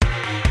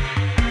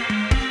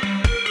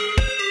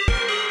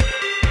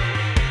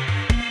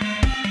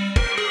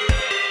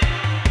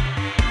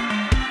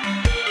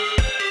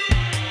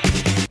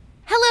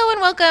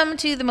Welcome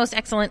to the Most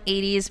Excellent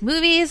 80s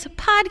Movies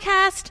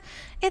podcast.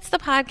 It's the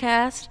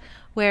podcast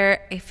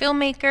where a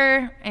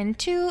filmmaker and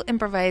two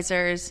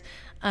improvisers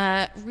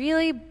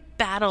really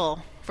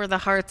battle for the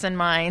hearts and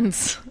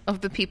minds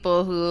of the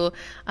people who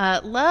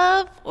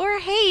love or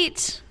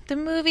hate the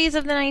movies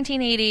of the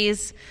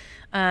 1980s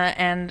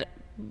and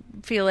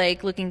feel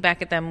like looking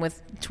back at them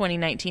with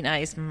 2019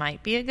 eyes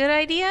might be a good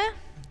idea.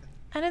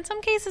 And in some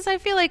cases, I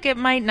feel like it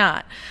might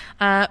not.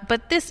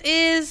 But this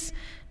is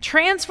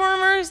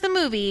Transformers, the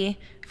movie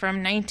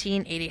from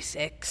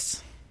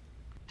 1986.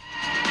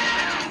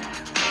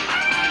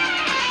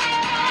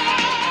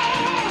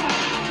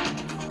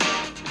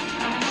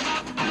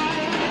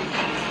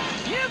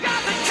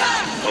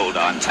 Hold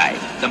on tight.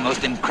 The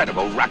most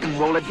incredible rock and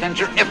roll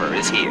adventure ever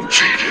is here.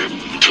 Feed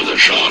him to the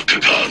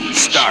Sharktons.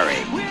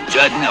 Starring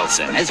Judd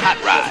Nelson as Hot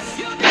Rod,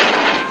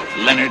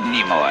 Leonard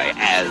Nimoy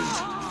as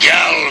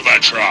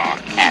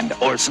Galvatron. and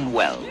Orson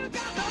Welles.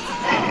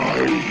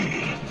 I,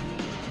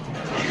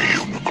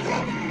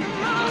 Unicron.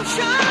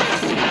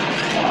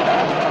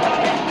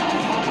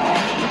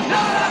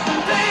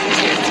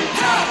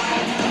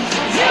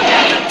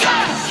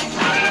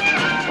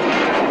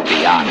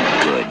 Beyond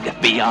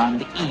good,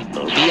 beyond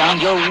evil,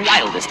 beyond your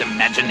wildest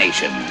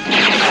imagination.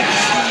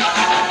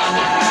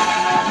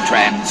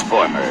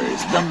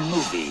 Transformers, the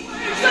movie.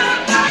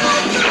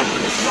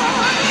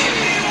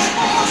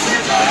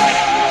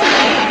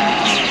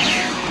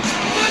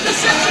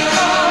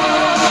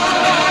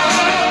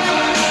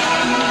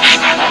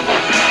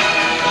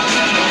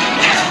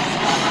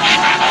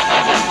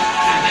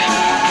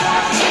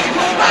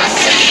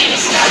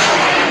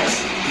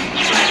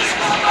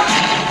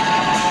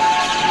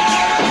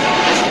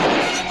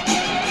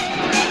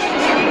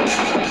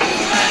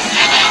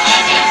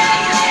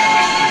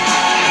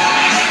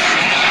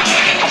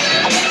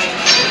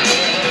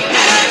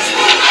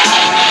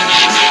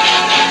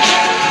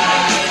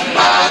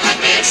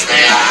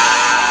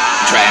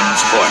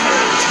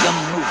 Transformers, the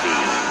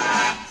movie.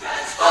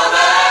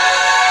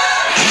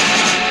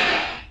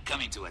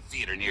 Coming to a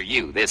theater near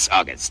you this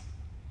August.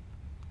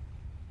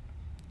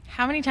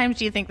 How many times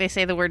do you think they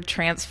say the word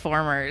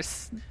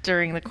Transformers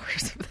during the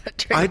course of that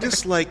trailer? I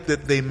just like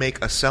that they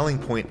make a selling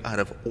point out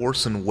of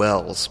Orson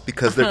Welles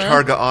because their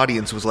target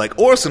audience was like,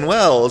 Orson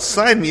Welles,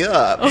 sign me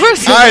up.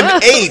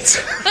 I'm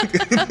 8.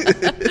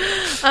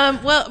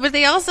 Well, but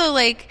they also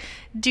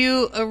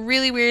do a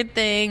really weird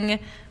thing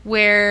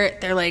where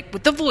they're like,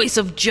 with the voice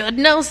of Judd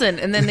Nelson,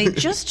 and then they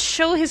just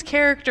show his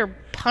character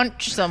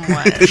punch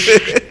someone.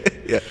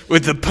 Yeah.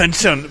 With the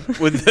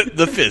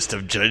the fist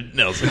of Judd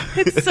Nelson.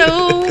 It's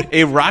so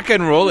A rock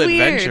and roll weird.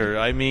 adventure.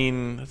 I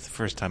mean, that's the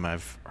first time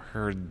I've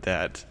heard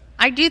that.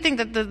 I do think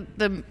that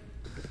the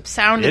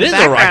sound It in the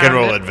is a background rock and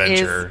roll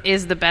adventure.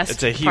 is the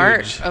best It's a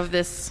part huge of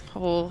this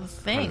whole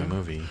thing. the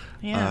movie.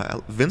 Yeah.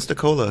 Vince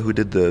DiCola, who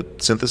did the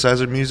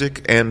synthesizer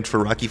music, and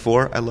for Rocky IV,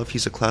 I love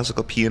he's a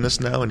classical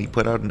pianist now, and he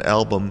put out an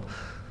album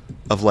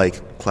of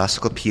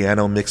classical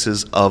piano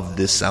mixes of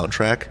this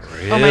soundtrack.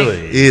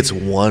 Really? It's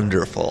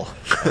wonderful.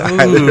 I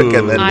highly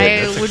recommend I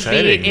it. That's would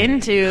exciting. be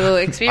into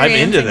I'm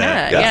experiencing into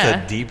that. Yeah.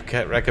 That's a deep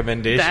cut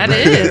recommendation.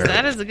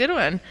 That is a good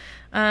one.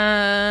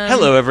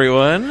 Hello,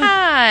 everyone.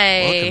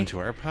 Hi. Welcome to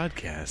our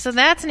podcast. So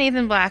that's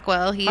Nathan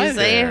Blackwell. He's Hi a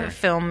there.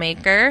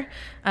 filmmaker.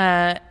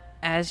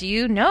 As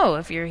you know,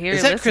 if you're here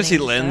Is that listening Chrissy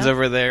to Lenz stuff.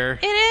 over there?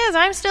 It is.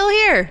 I'm still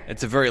here.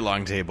 It's a very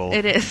long table.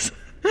 It is.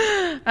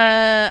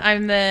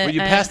 I'm the... Will you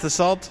pass the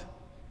salt?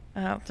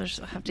 I'll just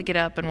have to get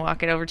up and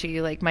walk it over to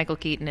you like Michael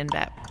Keaton in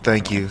Batman.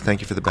 Thank you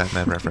for the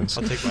Batman reference.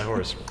 I'll take my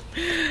horse.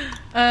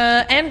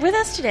 And with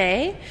us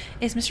today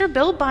is Mr.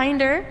 Bill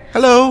Binder,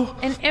 Hello.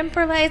 an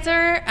improviser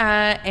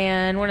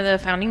and one of the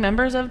founding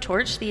members of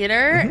Torch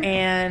Theater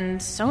and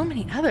so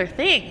many other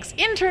things.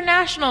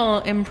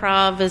 International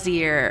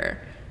improviser.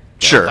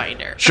 Bill Sure.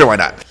 Binder. Sure, why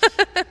not?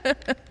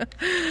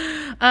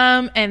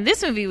 And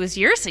this movie was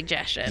your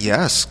suggestion.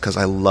 Yes, because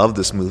I love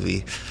this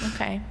movie.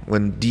 Okay.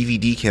 When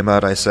DVD came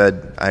out, I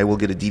said, I will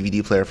get a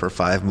DVD player for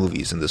 5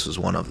 movies, and this was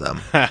one of them.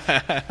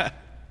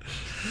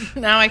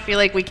 Now I feel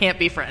like we can't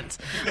be friends.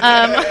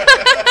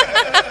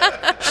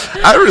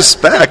 I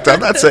respect.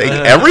 I'm not saying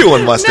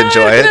everyone must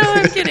enjoy it. No,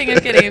 I'm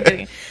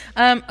kidding.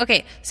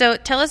 Okay, so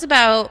tell us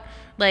about,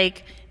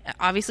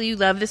 obviously you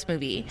love this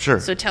movie.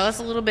 Sure. So tell us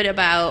a little bit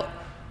about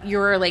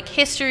your,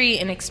 history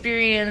and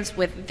experience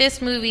with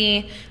this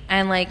movie,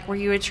 and, were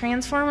you a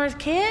Transformers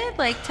kid?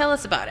 Tell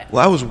us about it.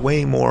 Well, I was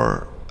way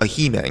more a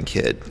He-Man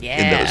kid in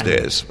Yeah. those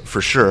days, for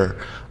sure.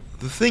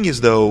 The thing is,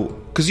 though,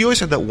 because you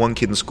always had that one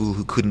kid in school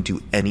who couldn't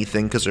do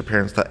anything because their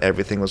parents thought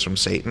everything was from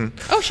Satan.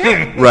 Oh,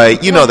 sure.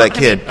 Right, you know that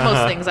kid.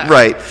 Most things are.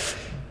 Right.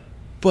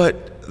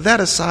 But that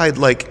aside,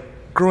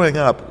 growing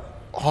up,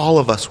 all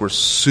of us were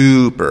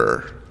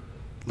super,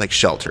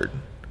 sheltered.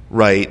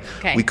 Right,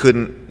 Okay. we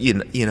couldn't,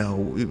 you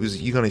know, it was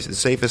you can only see the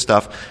safest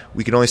stuff.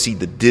 We could only see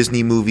the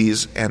Disney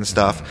movies and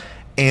stuff,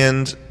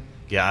 and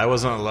Yeah, I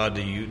wasn't allowed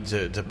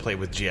to play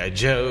with G.I.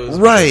 Joes.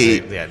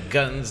 Right. They had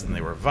guns and they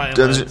were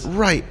violent.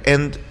 right,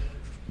 and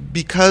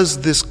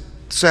because this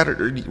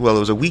Saturday, well, it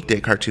was a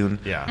weekday cartoon,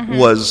 Yeah. Mm-hmm.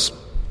 was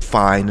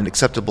fine and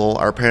acceptable.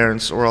 Our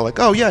parents were all like,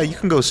 "Oh yeah, you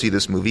can go see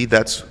this movie.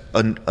 That's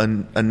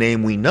a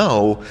name we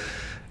know."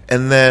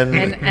 And then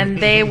and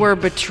they were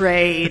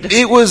betrayed.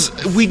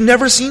 We'd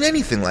never seen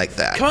anything like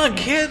that. Come on,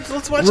 kids,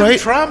 let's watch some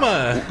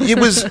trauma. It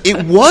was and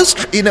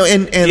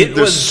it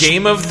was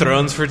Game of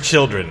Thrones for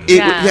children.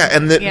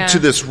 To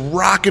this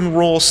rock and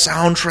roll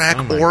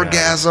soundtrack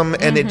orgasm,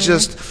 and it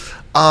just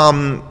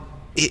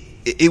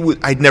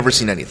I'd never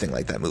seen anything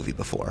like that movie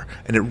before,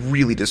 and it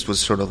really just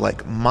was sort of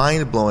like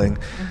mind blowing.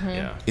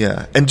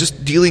 Yeah, and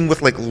just dealing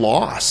with like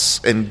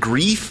loss and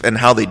grief and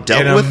how they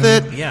dealt with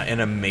it. Yeah, in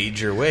a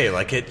major way.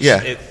 Like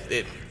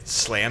it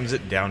slams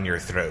it down your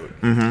throat.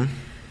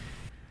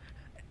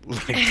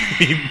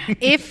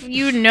 If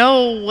you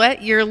know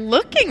what you're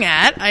looking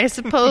at, I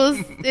suppose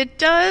it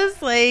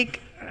does. Like,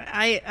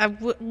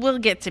 we'll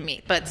get to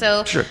me, but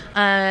so sure.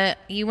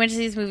 You went to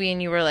see this movie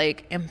and you were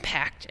like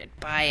impacted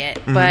by it,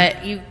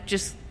 but you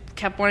just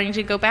kept wanting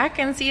to go back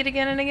and see it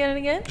again and again and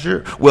again.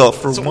 Sure. Well,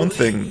 for one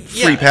thing,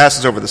 free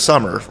passes over the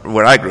summer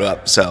where I grew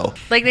up. So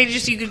like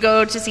you could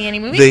go to see any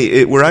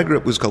movie. Where I grew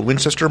up was called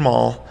Winchester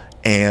Mall.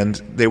 And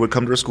they would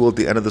come to our school at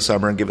the end of the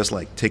summer and give us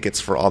like tickets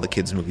for all the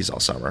kids' movies all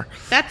summer.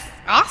 That's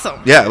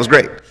awesome. Yeah, it was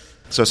great.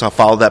 So I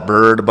Follow That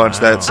Bird a bunch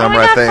that summer,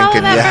 I think. Follow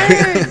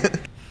That Bird.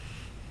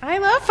 I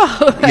love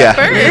Follow That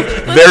Bird.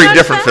 Very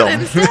different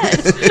film.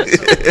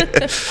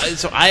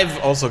 So I've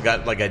also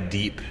got like a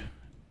deep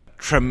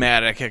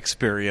traumatic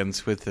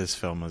experience with this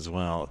film as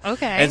well.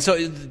 Okay. And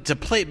so to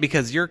play it,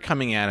 because you're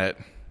coming at it.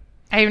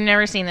 I've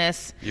never seen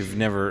this. You've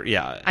never,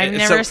 I've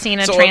never seen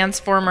a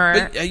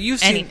Transformer. But you've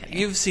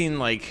seen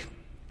like,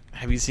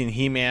 have you seen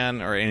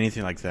He-Man or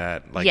anything like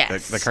that? Like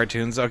yes. the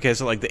cartoons? Okay,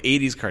 so like the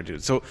 80s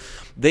cartoons. So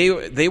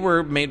they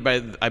were made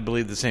by, I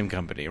believe, the same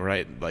company,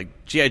 right?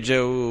 Like G.I.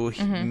 Joe,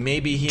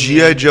 maybe He-Man.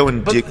 G.I. Joe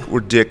and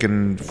Dick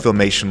and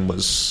Filmation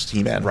was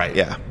He-Man. Right.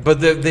 Yeah. But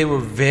they were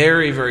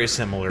very, very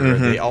similar.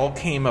 They all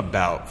came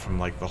about from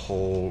like the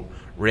whole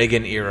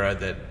Reagan era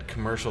that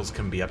commercials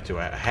can be up to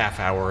a half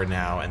hour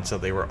now, and so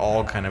they were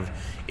all kind of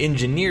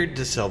engineered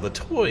to sell the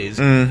toys,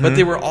 but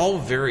they were all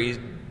very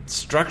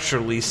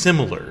structurally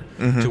similar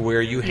to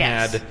where you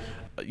had,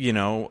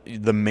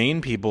 the main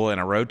people and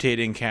a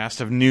rotating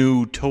cast of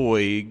new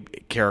toy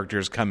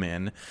characters come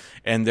in,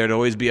 and there'd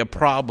always be a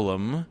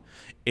problem,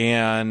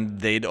 and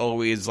they'd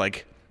always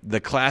like. The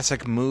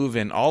classic move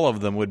in all of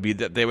them would be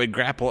that they would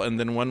grapple and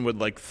then one would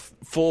like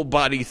full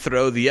body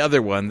throw the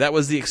other one. That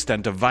was the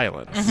extent of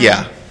violence.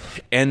 Yeah.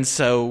 And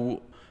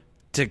so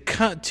to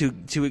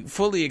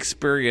fully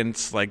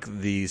experience like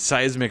the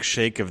seismic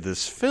shake of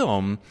this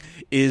film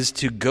is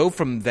to go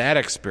from that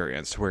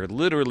experience where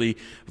literally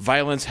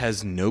violence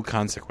has no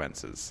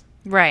consequences.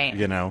 Right.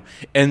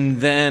 And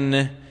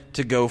then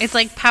to go it's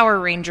like Power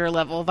Ranger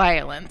level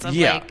violence.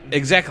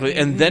 Exactly.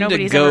 And then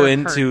to go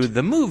into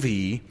the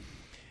movie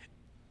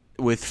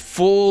with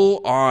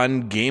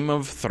full-on Game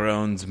of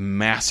Thrones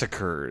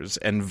massacres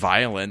and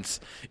violence,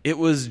 it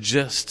was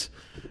just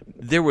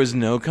there was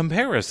no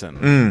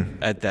comparison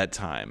at that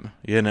time,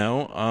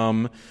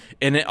 and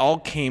it all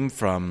came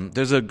from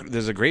there's a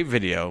great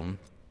video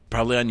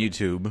probably on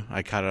YouTube.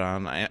 I caught it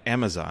on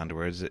Amazon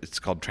where it's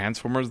called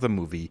Transformers the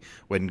Movie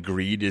When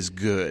Greed is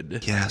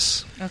Good.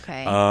 Yes.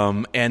 Okay.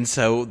 And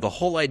so the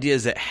whole idea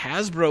is that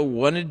Hasbro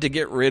wanted to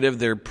get rid of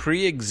their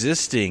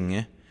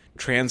pre-existing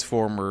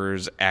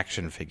Transformers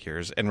action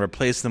figures and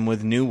replace them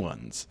with new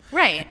ones.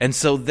 Right. And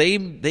so they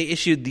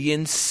issued the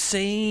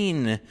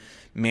insane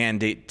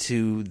mandate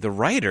to the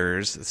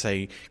writers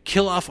saying,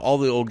 kill off all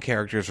the old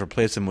characters,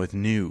 replace them with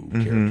new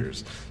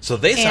characters. So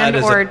they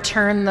saw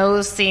turn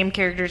those same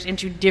characters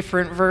into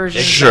different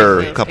versions. Sure,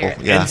 a couple.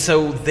 Yeah. And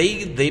so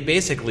they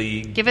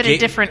basically give it a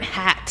different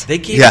hat. They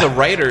gave the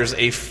writers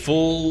a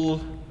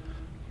full.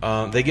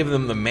 They give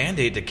them the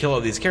mandate to kill all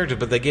these characters,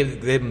 but they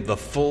gave them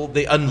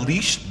they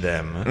unleashed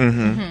them,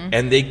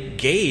 and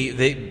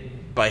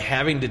by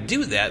having to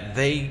do that,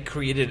 they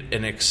created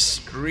an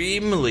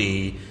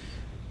extremely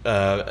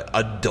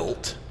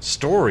adult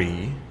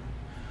story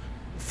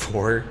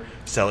for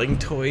selling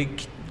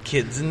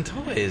kids and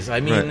toys.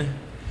 I mean. Right.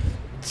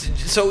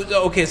 So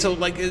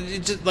like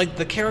just like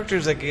the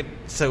characters that get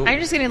so I'm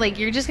just gonna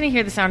you're just gonna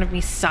hear the sound of me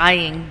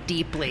sighing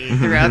deeply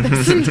throughout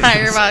this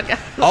entire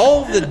podcast.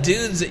 All the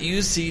dudes that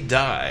you see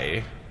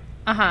die,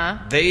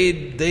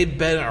 they'd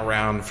been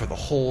around for the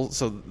whole.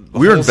 So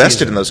we were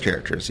invested in those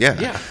characters.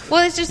 Yeah.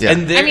 Well, it's just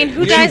and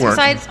who dies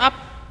besides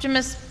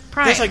Optimus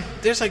Prime?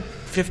 There's like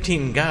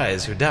 15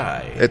 guys who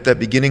die at the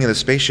beginning of the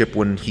spaceship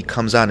when he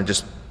comes on and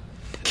just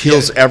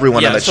kills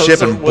everyone on that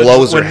ship and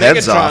blows their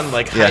heads off.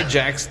 Megatron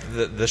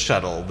hijacks the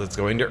shuttle that's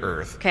going to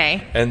Earth.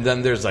 Okay. And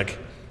then there's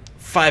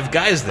 5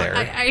 guys there.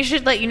 I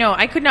should let you know,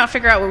 I could not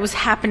figure out what was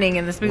happening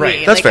in this movie.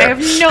 Right. That's fair. I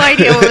have no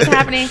idea what was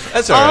happening.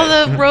 That's all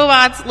right. The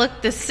robots look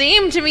the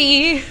same to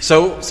me.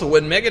 So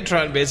when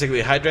Megatron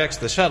basically hijacks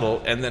the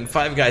shuttle and then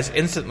 5 guys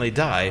instantly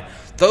die,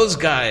 those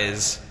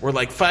guys were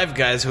 5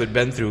 guys who had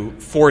been through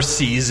 4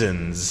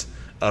 seasons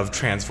of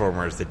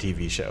Transformers, the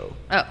TV show.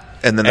 Oh.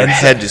 And then their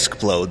head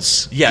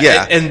explodes.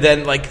 Yeah. And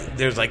then, like,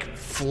 there's, like,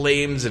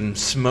 flames and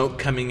smoke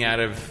coming out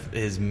of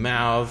his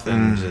mouth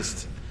and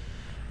just...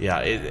 Yeah,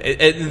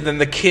 and then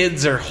the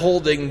kids are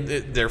holding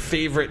their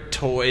favorite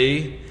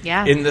toy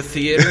in the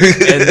theater,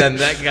 and then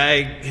that guy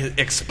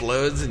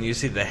explodes, and you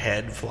see the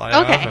head fly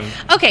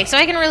off. Okay, so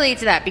I can relate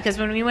to that, because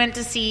when we went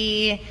to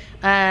see...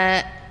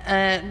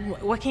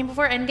 what came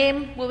before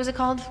Endgame? What was it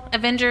called?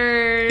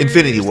 Avengers...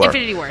 Infinity War.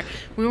 Infinity War.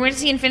 We went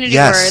to see Infinity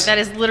War. That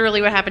is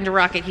literally what happened to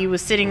Rocket. He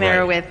was sitting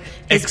there with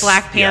his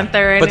Black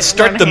Panther and But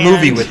start the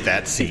movie with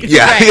that scene.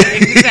 Yeah.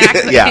 Right,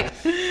 exactly. Yeah.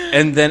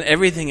 And then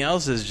everything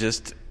else is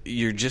just...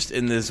 You're just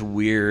in this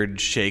weird,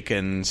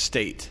 shaken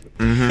state.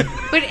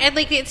 Mm-hmm. But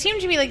like, it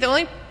seemed to me like the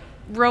only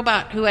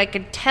robot who I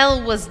could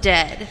tell was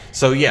dead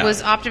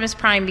was Optimus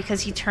Prime, because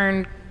he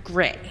turned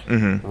gray.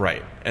 Mm-hmm.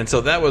 Right. And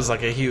so that was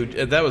like a huge...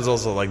 That was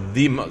also like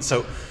the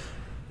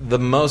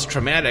most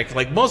traumatic...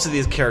 Like, most of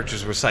these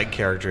characters were side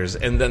characters,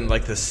 and then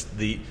like there's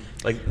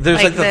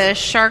like the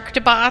Shark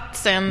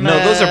Bots and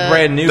those are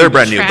brand new. They're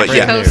brand new, but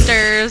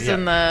coasters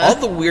and all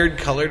the weird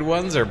colored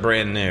ones are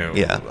brand new.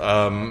 Yeah.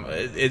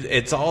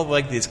 It's all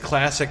like these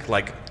classic,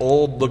 like,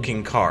 old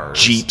looking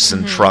cars, Jeeps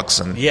and trucks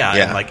and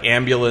and like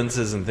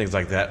ambulances and things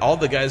like that. All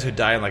the guys who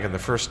die in the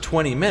first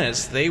 20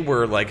 minutes, they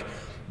were like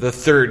the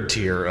third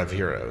tier of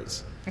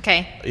heroes.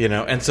 Okay.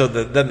 And so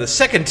then the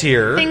second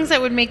tier... Things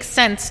that would make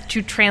sense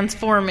to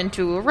transform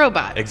into a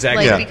robot.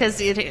 Exactly. Like,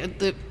 because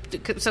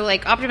so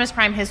like Optimus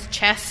Prime, his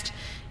chest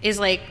is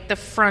like the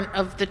front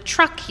of the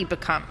truck he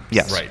becomes.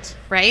 Yes.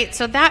 Right?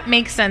 So that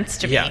makes sense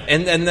to me. Yeah,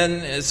 and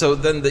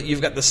then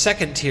you've got the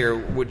second tier,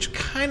 which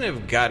kind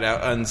of got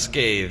out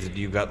unscathed.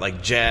 You've got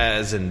like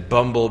Jazz and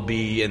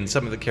Bumblebee and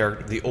some of the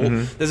characters.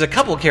 There's a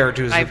couple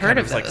characters I've heard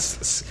of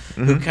those.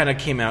 Who kind of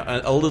came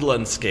out a little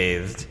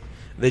unscathed.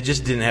 They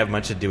just didn't have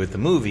much to do with the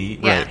movie.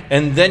 Right.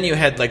 And then you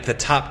had like the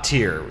top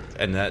tier,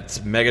 and that's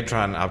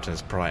Megatron and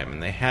Optimus Prime,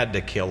 and they had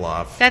to kill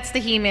off. That's the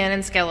He-Man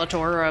and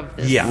Skeletor of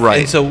this. Yeah,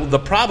 right. And so the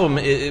problem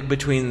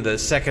between the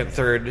second,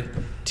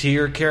 third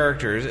tier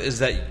characters is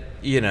that,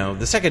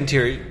 the second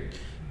tier,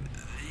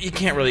 you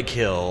can't really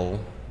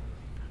kill,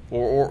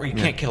 or you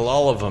can't kill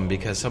all of them,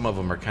 because some of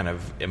them are kind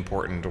of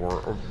important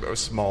or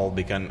small,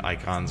 become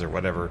icons or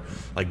whatever,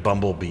 like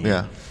Bumblebee.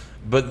 Yeah.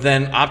 But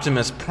then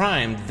Optimus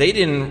Prime,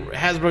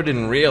 Hasbro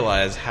didn't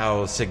realize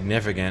how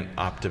significant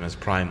Optimus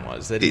Prime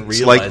was. They didn't It's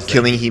realize like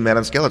killing He-Man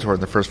and Skeletor in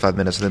the first 5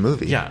 minutes of the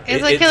movie. Yeah,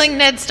 It's like killing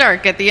Ned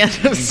Stark at the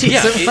end of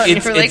season 1.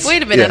 You're like,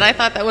 wait a minute, I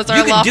thought that was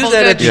our lawful You can do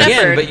that at good the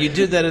shepherd. end, but you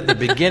do that at the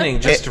beginning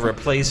just to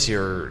replace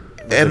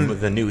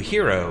the new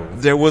hero.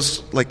 There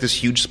was like this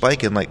huge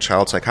spike in like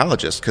child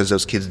psychologists, because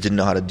those kids didn't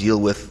know how to deal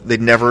with.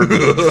 They'd never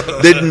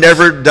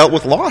dealt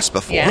with loss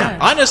before. Yeah.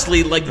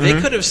 Honestly, like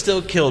they could have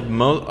still killed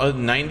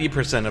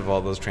 90% of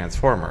all those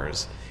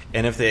Transformers,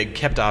 and if they had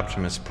kept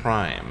Optimus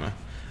Prime,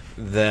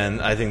 then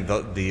I think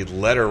the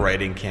letter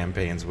writing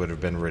campaigns would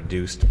have been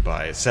reduced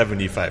by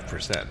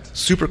 75%.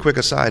 Super quick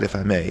aside, if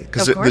I may,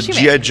 because Of the course you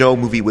may. G.I. Joe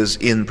movie was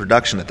in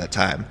production at that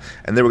time,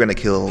 and they were going to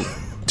kill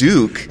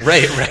Duke.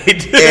 Right.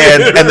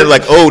 And they're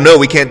like, oh no,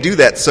 we can't do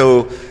that.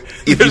 So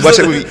if you watch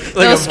that movie,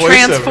 Those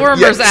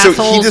Transformers so he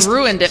assholes just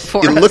ruined it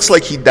for It us. looks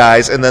like he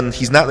dies, and then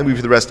he's not in the movie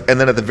for the rest. And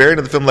then at the very end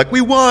of the film, like,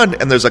 we won,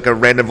 and there's like a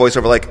random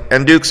voiceover, like,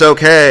 and Duke's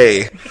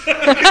okay.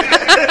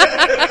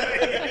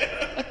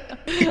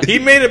 He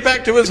made it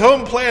back to his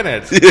home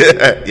planet.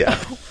 Yeah.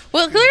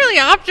 Well, clearly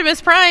Optimus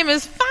Prime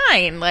is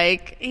fine.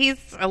 Like, he's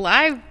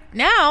alive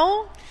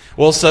now.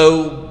 Well,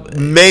 so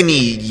Many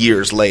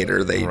years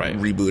later, they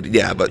rebooted.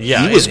 Yeah, but he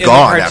was in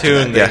gone the cartoon, after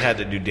that. they Yeah. had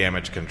to do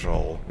damage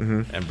control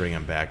and bring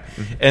him back.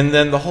 And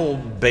then the whole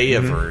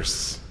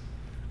Bayaverse,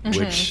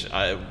 which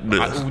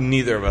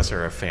neither of us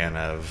are a fan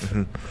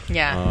of.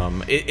 Yeah.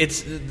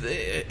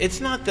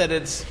 It's not that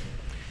it's...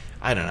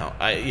 I don't know.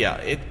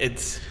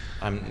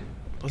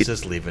 Let's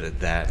just leave it at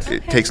that.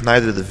 It takes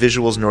neither the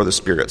visuals nor the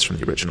spirits from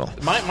the original.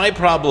 My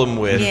problem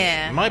with...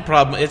 Yeah. My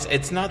problem...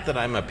 It's not that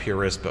I'm a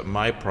purist, but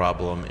my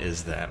problem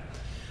is that...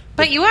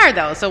 But you are,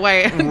 though, so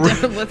why...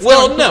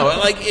 Well, no,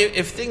 like,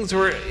 if things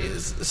were...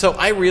 So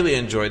I really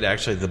enjoyed,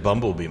 actually, the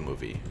Bumblebee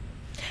movie.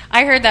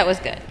 I heard that was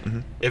good.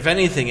 If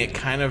anything, it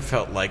kind of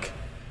felt like...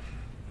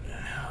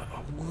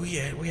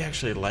 We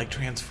actually like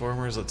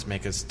Transformers. Let's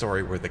make a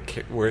story where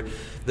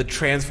the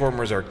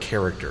Transformers are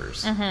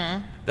characters.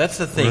 That's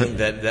the thing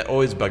that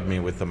always bugged me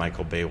with the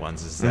Michael Bay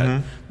ones, is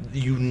that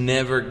you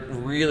never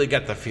really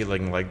got the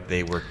feeling like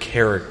they were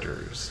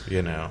characters,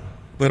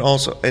 But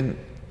also, and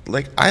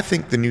like, I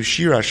think the new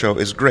She-Ra show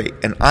is great,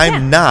 and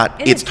I'm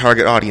not its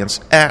target audience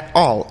at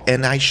all,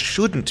 and I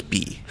shouldn't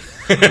be,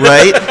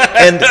 right?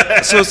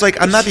 And so it's like,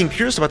 I'm not being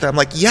purist about that. I'm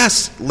like,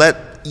 yes,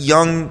 let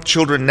young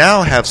children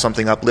now have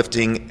something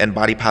uplifting and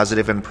body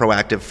positive and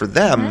proactive for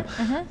them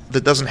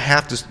that doesn't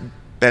have to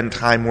spend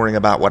time worrying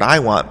about what I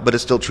want, but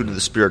it's still true to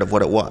the spirit of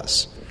what it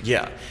was.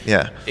 Yeah.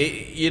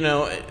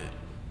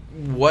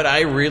 What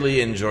I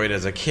really enjoyed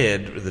as a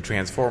kid with the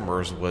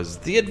Transformers was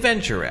the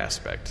adventure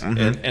aspect,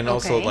 and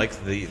also like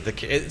the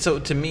so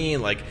to me,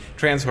 like,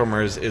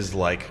 Transformers is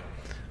like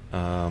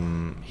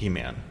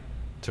He-Man,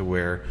 to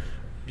where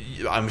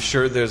I'm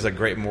sure there's a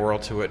great moral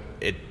to it.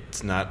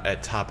 It's not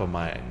at top of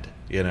mind.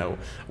 You know,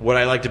 what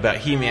I liked about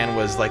He-Man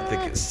was like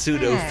the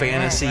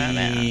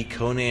pseudo-fantasy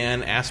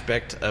Conan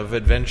aspect of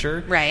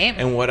adventure. Right.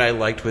 And what I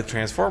liked with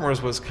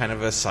Transformers was kind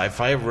of a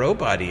sci-fi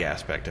robot-y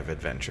aspect of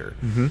adventure.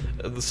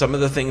 Some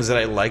of the things that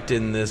I liked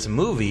in this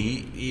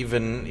movie,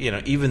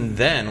 even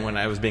then when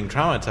I was being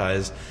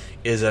traumatized,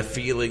 is a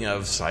feeling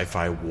of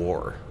sci-fi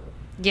war.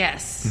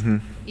 Yes.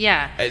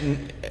 Yeah.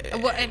 And,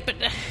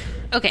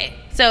 Okay,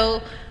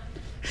 so...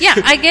 Yeah,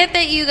 I get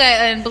that you guys,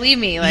 and believe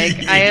me,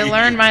 like, I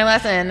learned my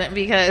lesson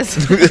because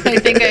I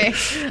think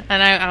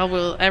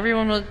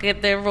everyone will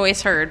get their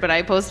voice heard, but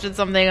I posted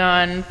something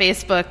on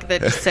Facebook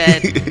that just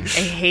said,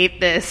 I hate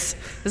this.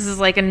 This is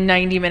like a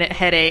 90-minute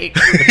headache.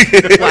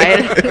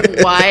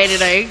 Why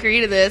did I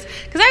agree to this?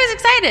 Because I was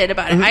excited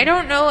about it. I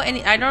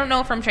don't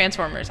know from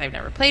Transformers. I've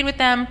never played with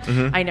them.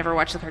 I never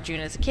watched the cartoon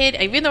as a kid,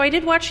 even though I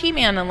did watch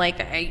He-Man, and like,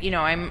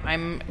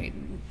 I'm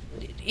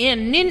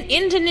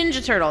into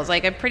Ninja Turtles.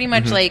 Like, I pretty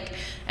much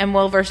am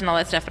well versed in all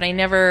that stuff, but I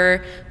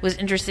never was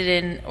interested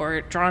in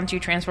or drawn to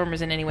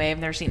Transformers in any way. I've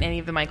never seen any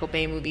of the Michael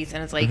Bay movies,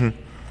 and it's like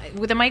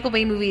with the Michael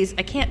Bay movies,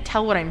 I can't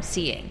tell what I'm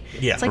seeing.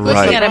 Yeah. It's like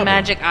looking at a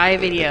Magic Eye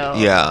video.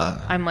 Yeah.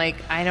 I'm like,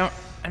 I don't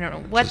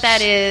know what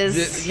that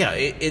is.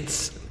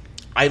 It's.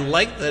 I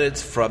like that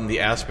it's from the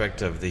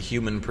aspect of the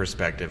human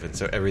perspective, and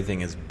so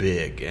everything is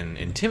big and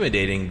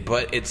intimidating,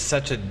 but it's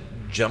such a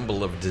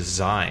jumble of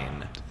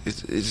design.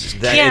 It's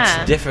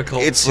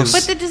difficult. It's to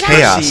but the design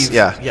chaos.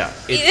 Yeah.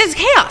 It is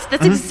chaos.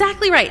 That's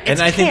exactly right. It's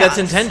and I think chaos.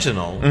 that's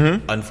intentional,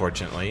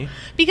 unfortunately.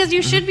 Because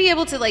you should be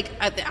able to, like,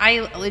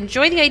 I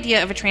enjoy the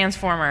idea of a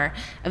transformer,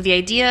 of the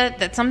idea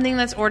that something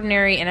that's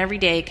ordinary and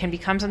everyday can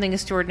become something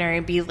extraordinary,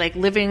 be like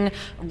living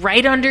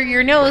right under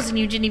your nose, and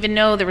you didn't even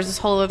know there was this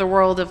whole other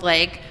world of,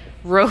 like,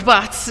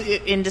 robots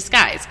in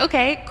disguise.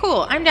 Okay,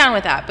 cool. I'm down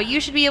with that. But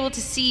you should be able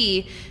to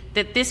see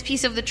that this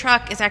piece of the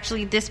truck is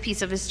actually this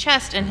piece of his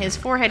chest, and his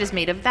forehead is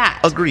made of that.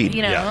 Agreed.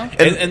 You know? Yeah.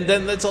 And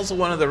then that's also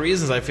one of the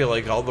reasons I feel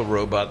like all the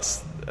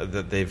robots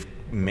that they've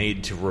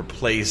made to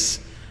replace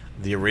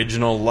the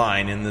original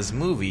line in this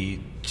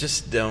movie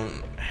just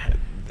don't.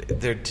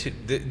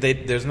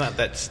 There's not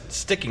that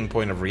sticking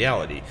point of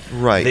reality.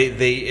 Right.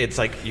 It's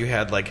like you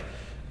had like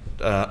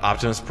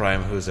Optimus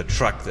Prime, who's a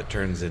truck that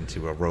turns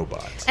into a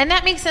robot. And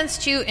that makes sense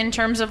too in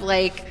terms of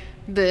like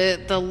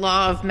the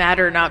law of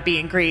matter not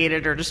being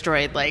created or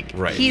destroyed. Like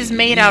he's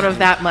made out of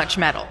that much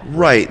metal.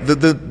 Right.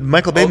 The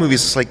Michael Bay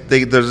movies, it's like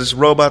there's just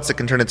robots that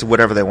can turn into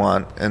whatever they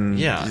want, and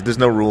there's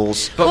no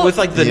rules. But with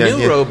like the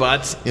new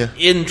robots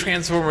in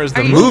Transformers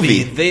the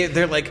movie,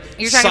 they're like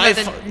you're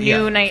talking about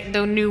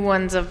the new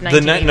ones of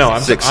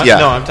 1986.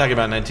 I'm talking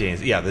about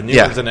 1986. Yeah, the new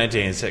ones of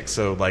 1986.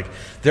 So like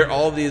they're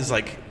all these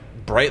like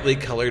brightly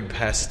colored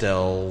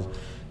pastel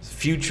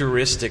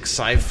futuristic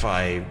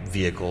sci-fi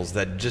vehicles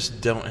that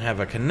just don't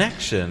have a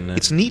connection.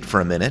 It's neat for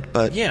a minute,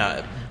 but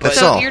that's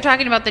so all. You're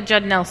talking about the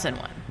Judd Nelson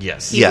one.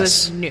 Yes. He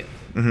was new.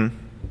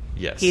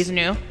 Yes. He's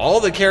new.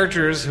 All the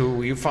characters who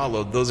we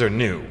followed, those are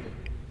new.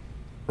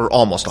 Or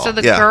almost all. So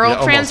the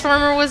girl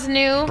Transformer was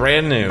new?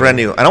 Brand new.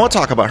 I don't want to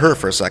talk about her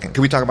for a second.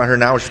 Can we talk about her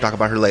now, or should we talk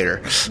about her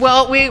later?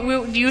 Well,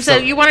 you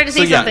said you wanted to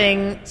say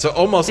something. So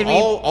almost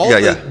all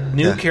the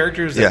new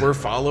characters that we're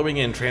following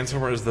in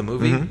Transformers the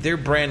movie, they're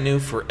brand new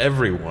for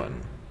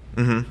everyone.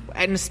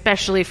 And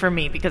especially for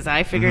me, because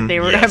I figured they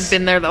would have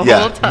been there the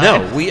whole time.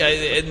 No,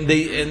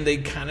 they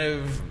kind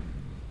of.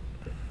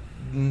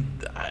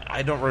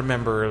 I don't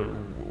remember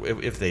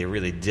if they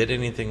really did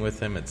anything with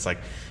them. It's like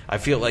I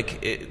feel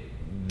like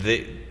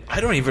I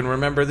don't even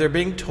remember there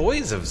being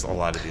toys of a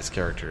lot of these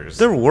characters.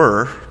 There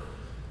were,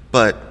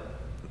 but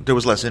there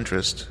was less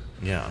interest.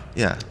 Yeah.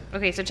 Yeah.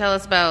 Okay, so tell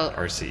us about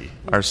RC.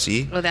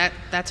 Oh,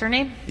 that's her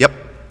name? Yep.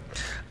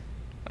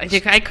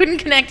 I couldn't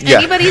connect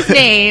anybody's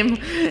name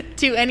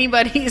to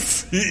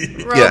anybody's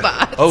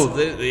robot.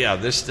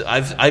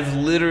 I've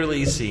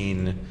literally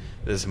seen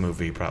this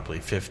movie probably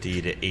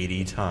 50 to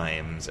 80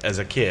 times as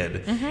a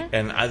kid,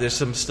 and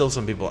there's still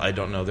some people I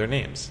don't know their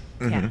names.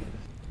 Yeah.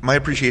 My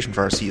appreciation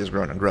for RC has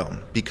grown and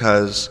grown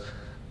because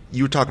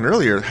you were talking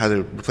earlier how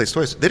to replace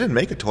toys. They didn't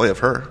make a toy of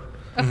her.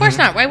 Of course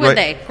not. Why would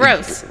they?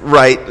 Gross.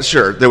 Right.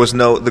 Sure. There was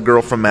the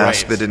girl from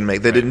Mask. They didn't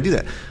make. They didn't do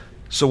that.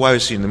 So why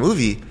was she in the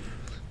movie?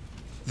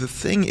 The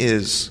thing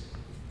is,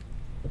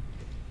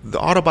 the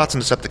Autobots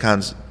and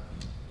Decepticons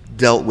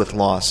dealt with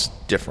loss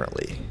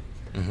differently,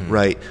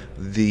 right?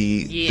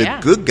 The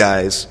good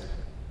guys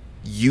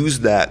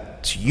used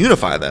that to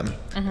unify them,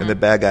 and the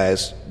bad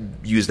guys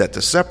used that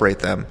to separate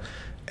them.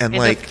 And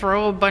to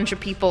throw a bunch of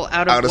people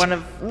out of one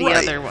of the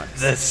other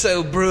ones. That's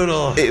so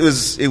brutal. It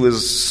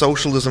was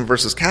socialism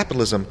versus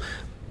capitalism,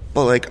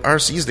 but like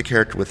RC's the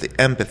character with the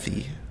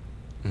empathy,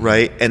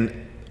 right?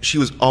 And she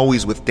was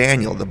always with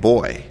Daniel, the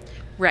boy,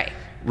 right,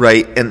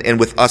 and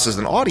with us as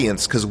an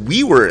audience because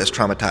we were as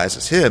traumatized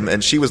as him,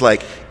 and she was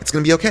like, "It's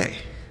going to be okay."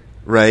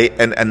 right?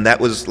 And that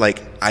was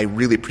like, I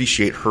really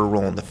appreciate her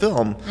role in the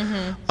film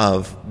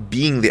of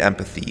being the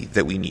empathy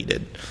that we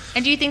needed.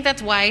 And do you think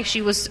that's why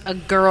she was a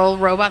girl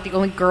robot, the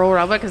only girl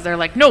robot? Because they're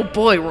like, no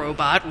boy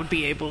robot would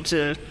be able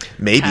to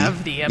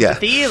have the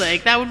empathy. Yeah.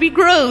 Like, that would be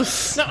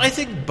gross. No, I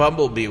think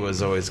Bumblebee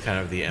was always kind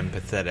of the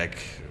empathetic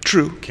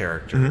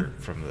character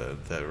from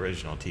the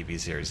original TV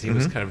series. He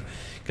was kind of,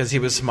 because he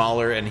was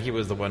smaller and he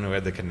was the one who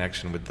had the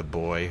connection with the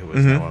boy who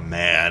was now a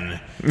man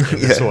in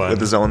this one.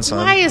 With his own son.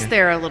 Why is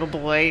there a little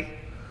boy?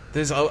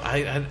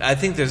 I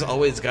think there's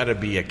always got to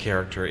be a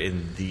character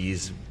in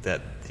these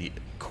that the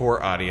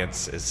core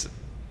audience is,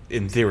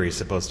 in theory,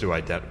 supposed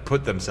to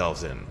put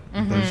themselves in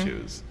those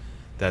shoes.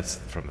 That's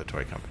from the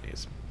toy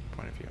company's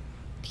point of view.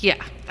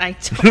 Yeah,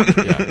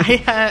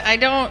 I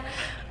don't.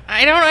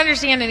 I don't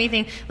understand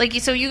anything. Like,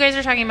 so you guys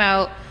are talking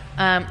about.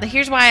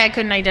 Here's why I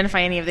couldn't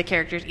identify any of the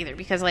characters either,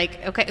 because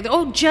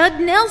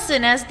Judd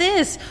Nelson as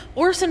this,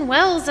 Orson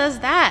Welles as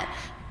that,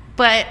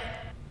 but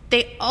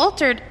they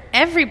altered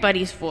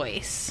everybody's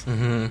voice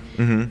to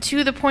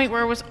the point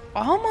where it was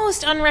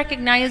almost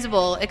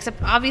unrecognizable,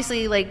 except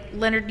obviously like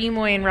Leonard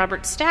Nimoy and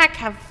Robert Stack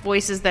have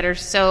voices that are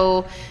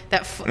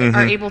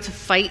are able to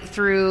fight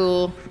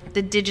through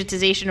the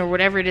digitization or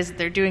whatever it is that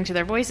they're doing to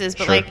their voices.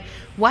 But like,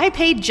 why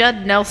pay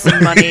Judd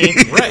Nelson money?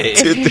 Right.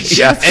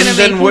 And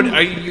then what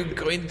are you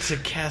going to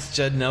cast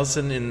Judd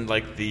Nelson in,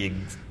 like the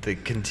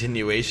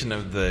continuation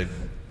of the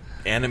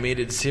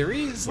animated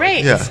series?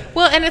 Right. Yeah.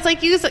 Well, and it's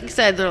like you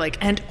said, they're like,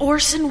 and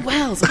Orson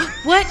Welles.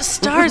 What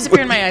stars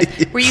appear in my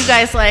eyes? Were you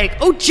guys like,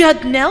 oh,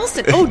 Judd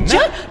Nelson? Oh,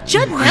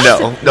 Judd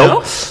Nelson?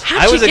 No.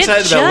 I was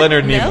excited about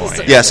Leonard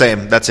Nimoy. Yeah,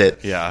 same. That's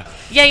it. Yeah.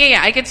 Yeah.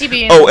 I could see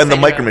being. Oh, and the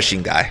Micro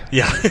Machine guy.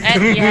 Yeah.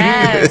 And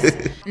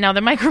yes. Now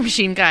the Micro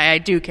Machine guy I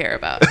do care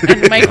about,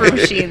 and Micro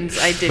Machines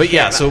I did. But care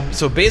yeah, about.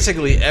 so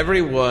basically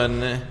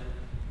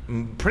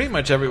pretty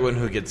much everyone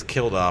who gets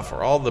killed off,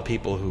 or all the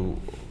people who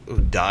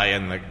die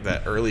in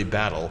that early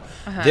battle,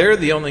 they're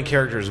the only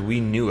characters we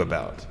knew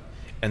about.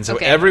 And so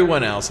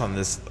everyone else on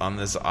this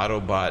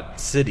Autobot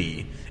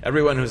city,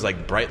 everyone who's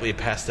like brightly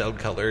pastel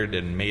colored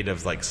and made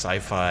of like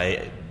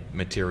sci-fi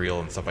material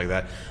and stuff like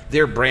that,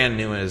 they're brand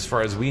new, and as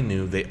far as we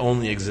knew, they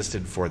only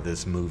existed for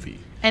this movie.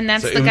 And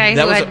that's the guy who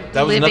had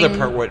that was living another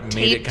part what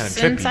made it kind of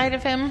trippy. Inside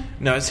of him?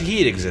 No, he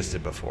had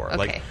existed before. Okay.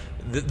 Like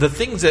the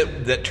things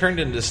that turned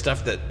into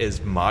stuff that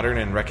is modern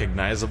and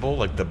recognizable,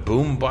 like the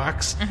boom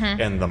box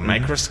and the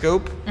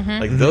microscope,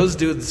 like those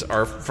dudes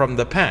are from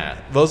the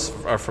past. Those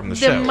are from the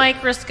show. The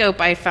microscope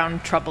I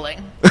found troubling.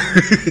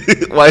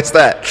 Why is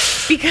that?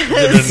 Because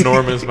an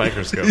enormous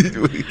microscope.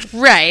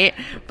 Right.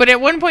 But at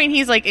one point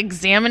he's like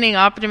examining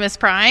Optimus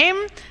Prime,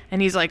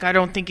 and he's like, I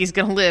don't think he's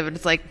going to live. And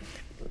it's like,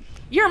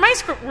 you're a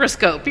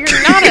microscope. You're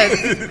not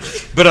a...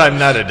 But I'm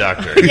not a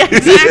doctor. Yeah,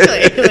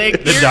 exactly.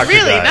 Like, you're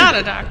really died. not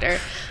a doctor.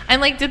 And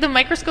like, did the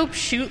microscope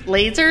shoot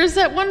lasers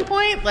at one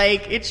point?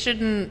 Like, it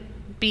shouldn't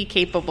be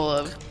capable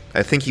of...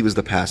 I think he was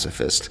the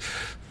pacifist.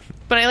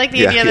 But I like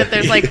the idea that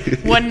there's like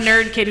one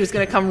nerd kid who's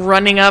going to come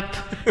running up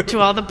to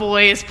all the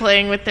boys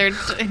playing with their...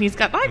 And he's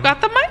got, I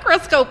got the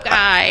microscope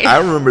guy. I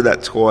remember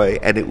that toy,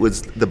 and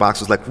the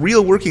box was like,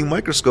 real working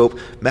microscope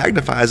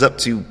magnifies up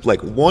to like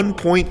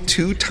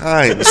 1.2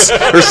 times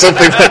or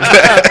something like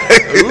that.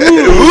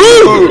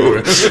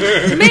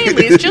 Ooh.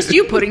 Mainly it's just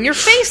you putting your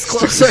face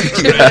closer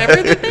to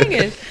whatever the thing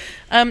is.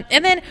 And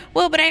then,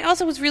 but I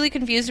also was really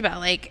confused about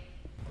like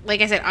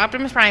I said,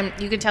 Optimus Prime,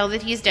 you can tell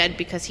that he's dead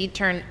because he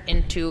turned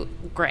into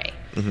gray.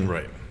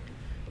 Right.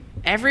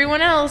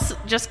 Everyone else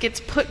just gets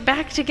put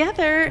back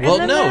together.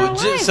 Well, and then they're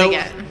alive so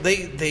again.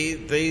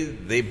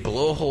 they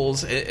blow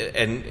holes,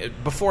 and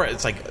before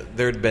it's like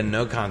there had been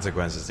no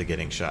consequences to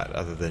getting shot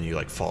other than you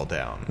like fall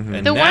down.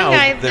 And The now one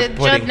guy, they're the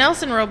putting, Judd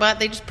Nelson robot,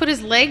 they just put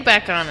his leg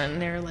back on,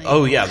 and they're like,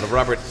 oh yeah, the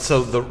Robert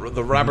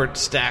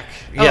Stack.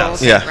 oh, Yeah,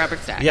 okay, Yeah. Robert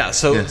Stack. yeah.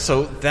 So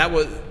that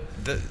was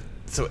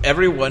so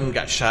everyone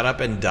got shot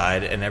up and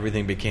died, and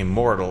everything became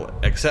mortal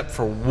except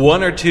for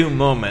one or two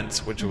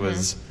moments, which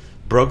was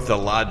broke the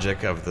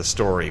logic of the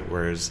story.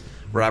 Whereas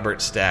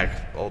Robert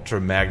Stack,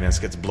 Ultra Magnus,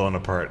 gets blown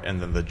apart,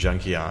 and then the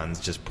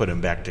Junkions just put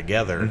him back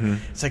together.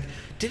 It's like,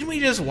 didn't we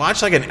just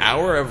watch like an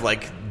hour of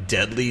like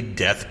deadly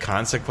death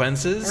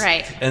consequences?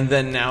 Right. And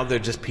then now they're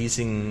just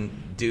piecing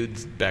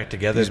dudes back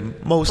together.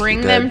 Mostly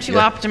Bring dead, them to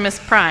yeah. Optimus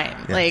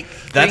Prime. Like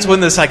That's bring- when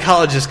the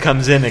psychologist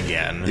comes in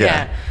again.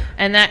 Yeah.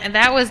 And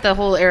that was the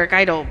whole Eric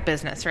Idle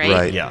business, right?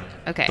 Right. Yeah.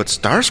 Okay. But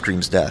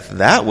Starscream's death,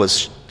 that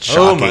was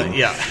shocking. Oh my-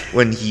 yeah.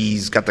 When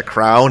he's got the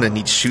crown and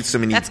he shoots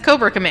him and That's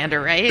Cobra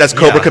Commander, right? that's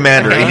Cobra Yeah.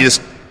 Commander, and Uh-huh. he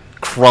just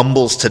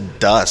crumbles to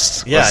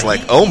dust. Yeah, It's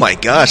like, he- oh my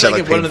gosh, he's that like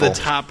looked one of the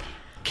painful. top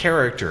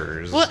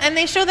characters. Well, and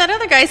they show that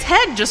other guy's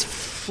head just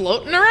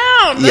floating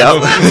around. That's Yep. the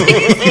last thing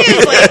you see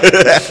is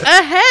like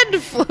a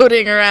head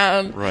floating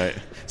around. right.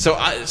 So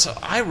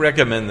I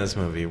recommend this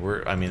movie.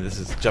 This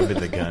is jumping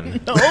the gun.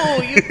 No,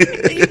 you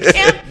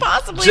can't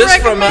possibly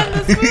Just from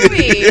recommend this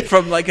movie.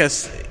 from like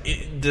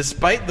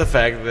despite the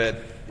fact that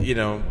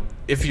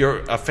if you're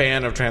a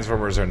fan of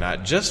Transformers or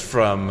not, just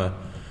from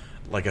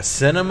like a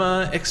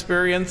cinema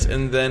experience,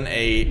 and then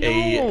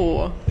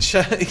No.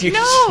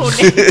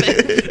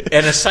 Nathan.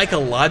 And a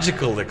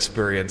psychological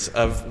experience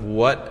of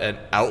what an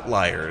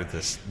outlier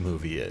this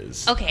movie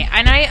is. Okay,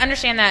 and I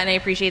understand that, and I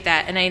appreciate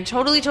that, and I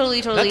totally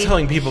Not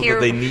telling people that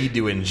they need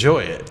to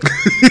enjoy it.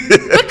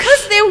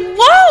 Because they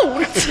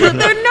won't.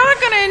 They're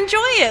not going to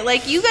enjoy it.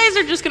 Like, you guys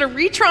are just going to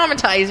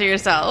re-traumatize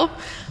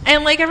yourself.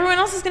 And, like, everyone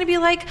else is going to be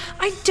like,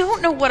 I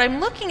don't know what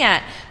I'm looking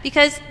at.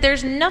 Because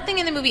there's nothing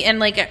in the movie. And,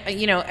 like,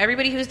 you know,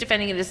 everybody who's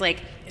defending it is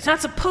like, it's not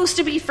supposed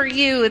to be for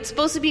you. It's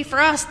supposed to be for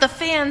us, the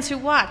fans who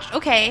watched.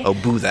 Okay. Oh,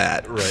 boo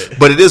that. Right.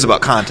 But it is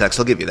about context.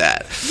 I'll give you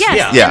that.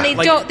 Yes. Yeah. And they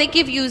Like- they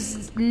give you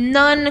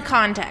none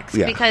context.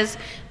 Yeah. Because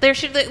there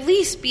should at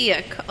least be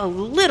a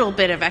little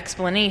bit of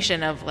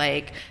explanation of,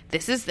 like,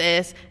 this is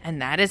this,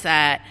 and that is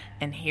that,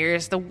 and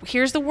here's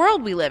the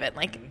world we live in.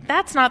 Like,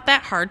 that's not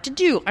that hard to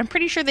do. I'm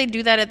pretty sure they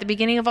do that at the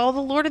beginning of all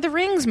the Lord of the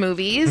Rings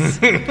movies.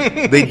 They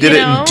did You it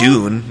know? in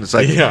Dune. It's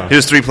like, Yeah.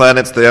 here's 3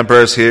 planets, the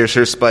Emperor's here,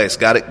 here's spice.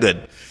 Got it?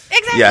 Good.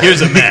 Exactly. Yeah.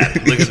 Here's a map.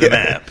 Look at the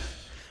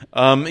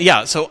map.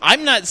 Yeah, so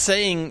I'm not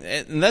saying,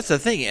 and that's the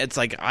thing. It's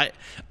like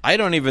I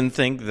don't even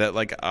think that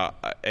like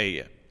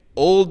a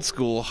old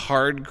school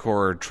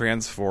hardcore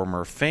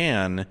Transformer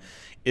fan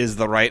is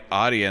the right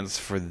audience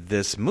for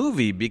this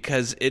movie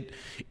because it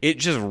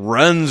just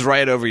runs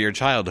right over your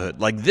childhood.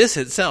 Like, this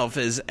itself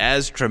is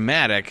as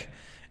traumatic,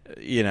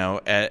 you know,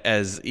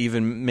 as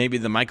even maybe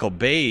the Michael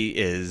Bay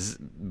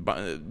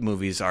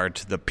movies are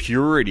to the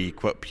purity,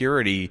 quote,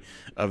 purity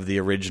of the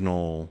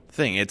original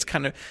thing. It's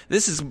kind of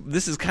this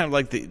is kind of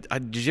like the.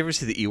 Did you ever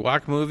see the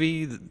Ewok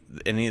movie?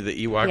 Any of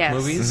the Ewok Yes.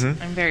 movies? I'm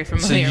very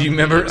familiar. So with you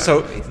remember? the Ewok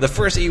So movies. the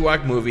first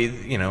Ewok movie,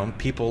 you know,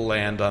 people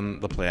land on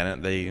the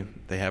planet. They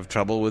have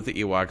trouble with the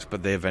Ewoks,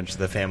 but they eventually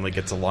the family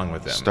gets along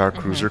with them. Star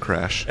Cruiser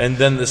crash. And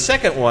then the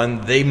second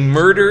one, they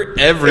murder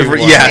everyone.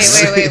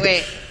 Yes.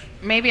 Wait.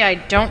 Maybe I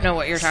don't know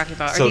what you're talking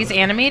about. Are So- these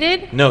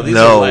animated? No, these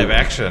No. are live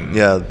action.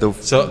 Yeah,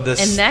 So the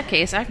In that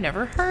case, I've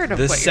never heard of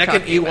the what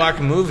second you're Ewok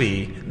talking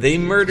movie, they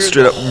murdered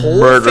straight the up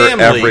whole murder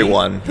family.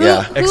 everyone. about.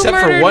 Yeah. Who Except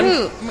for murdered one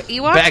who?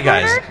 Ewoks bad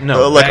guys. murdered?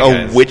 No, like bad a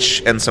guys.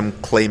 witch and some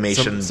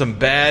claymation. some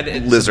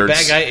bad lizards.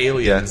 some bad guy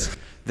aliens. Yeah.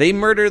 They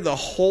murdered the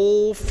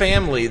whole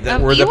family that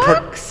Of were the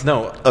Ewoks?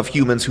 no. of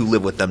humans who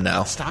live with them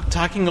now. Stop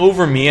talking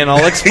over me, and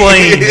I'll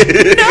explain.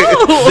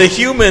 No. The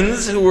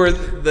humans who were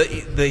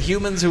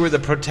the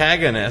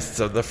protagonists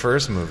of the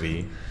first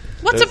movie.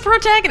 What's a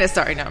protagonist?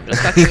 Sorry, no, I'm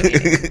just fucking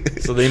with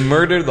you. So they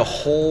murdered the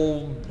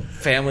whole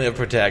family of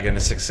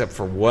protagonists except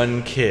for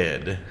one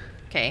kid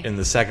Okay. in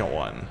the second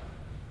one.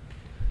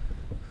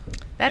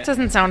 That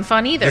doesn't sound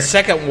fun either.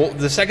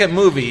 The second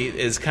movie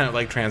is kind of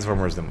like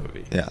Transformers the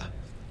movie. Yeah.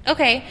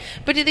 Okay,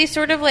 but did they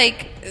sort of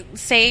like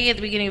say at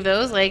the beginning of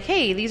those, like,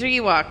 hey, these are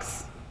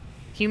Ewoks.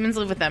 Humans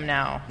live with them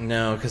now.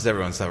 No, because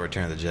everyone saw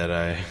Return of the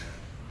Jedi.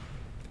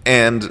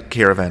 And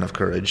Caravan of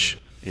Courage.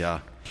 Yeah.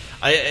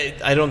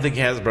 I don't think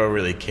Hasbro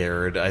really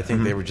cared. I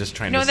think they were just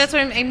trying No, to... that's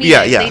what I mean.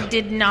 Yeah, yeah. They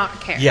did not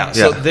care. Yeah,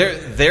 so Yeah.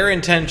 their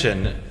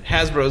intention,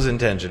 Hasbro's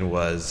intention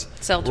was,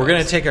 Sell we're going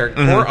to toys. take our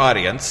core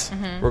audience,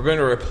 we're going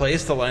to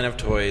replace the line of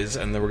toys,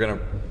 and then we're going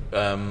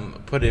to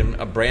put in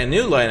a brand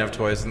new line of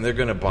toys, and they're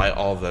going to buy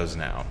all of those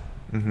now.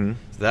 So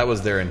that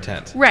was their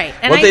intent. Right,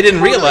 and What I they didn't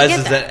totally realize get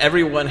is that. that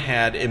everyone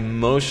had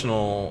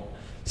emotional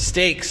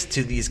stakes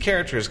to these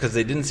characters because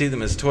they didn't see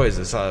them as toys;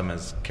 they saw them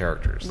as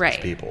characters, Right.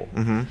 as people,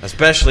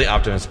 especially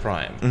Optimus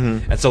Prime.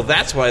 And so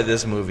that's why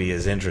this movie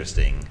is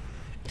interesting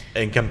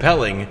and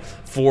compelling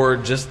for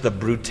just the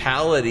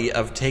brutality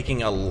of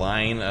taking a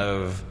line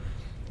of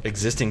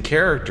existing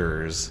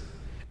characters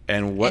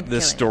and what And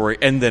this killing story,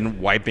 and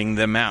then wiping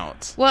them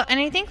out. Well,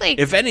 and I think like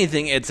If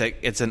anything, it's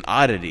an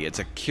oddity, it's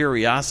a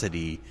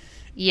curiosity.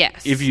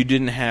 yes, If you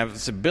didn't have,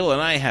 so Bill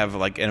and I have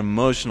like an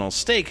emotional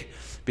stake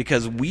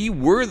because we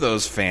were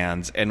those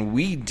fans and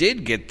we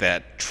did get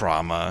that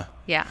trauma.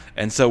 Yeah.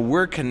 And so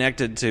we're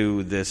connected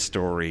to this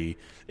story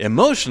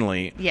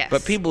emotionally. Yes.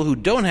 But people who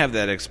don't have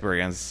that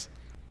experience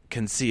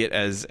can see it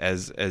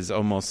as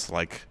almost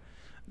like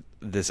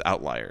this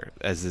outlier,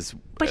 as this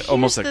But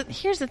almost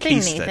here's the thing,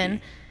 case Nathan.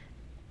 study.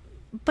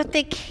 But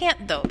they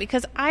can't though,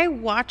 because I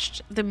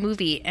watched the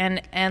movie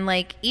and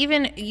like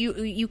even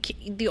you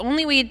the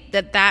only way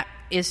that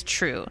is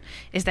true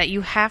is that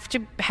you have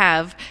to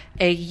have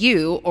a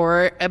you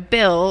or a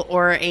Bill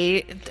or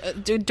a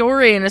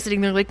Dorian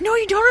sitting there like, no,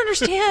 you don't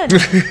understand.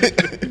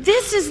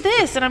 This is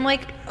this, and I'm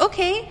like,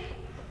 okay.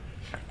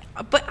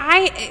 But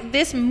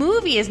this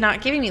movie is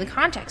not giving me the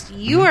context.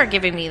 You are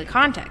giving me the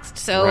context.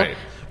 So Right.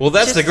 Well,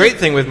 that's just the great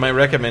thing with my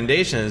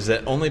recommendation is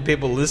that only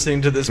people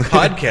listening to this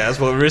podcast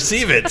will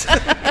receive it.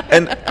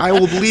 And I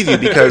will believe you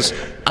because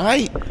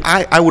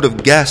I would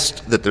have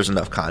guessed that there's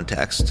enough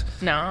context.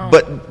 No.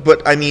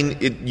 But I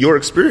mean, your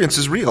experience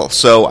is real,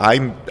 so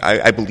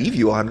I believe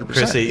you 100%.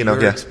 Chrissy, you know,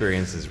 your yeah.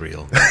 experience is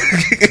real.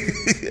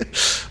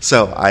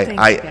 So Thanks,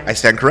 guys. I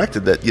stand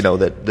corrected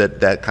that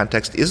that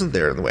context isn't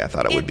there in the way I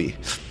thought it would be.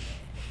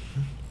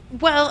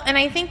 Well, and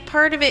I think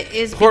part of it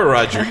is Poor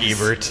Roger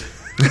because- Ebert.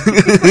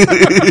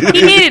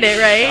 He hated it,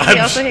 right? He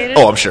also hated it?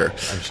 Oh, I'm sure.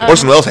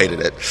 Orson Welles hated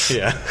it.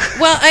 Yeah.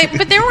 Well,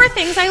 but there were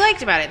things I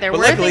liked about it. There But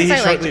were luckily, things he I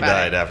liked shortly about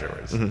died it.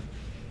 afterwards.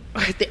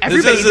 Everybody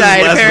This is his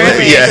died, last apparently.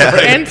 movie. Yeah,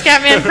 right. And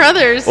Scatman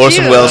Crothers,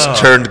 Orson too. Welles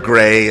turned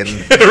gray, and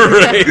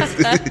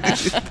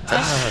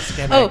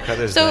Scatman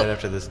Crothers so- died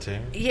after this too.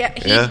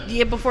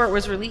 Yeah, before it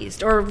was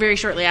released, or very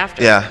shortly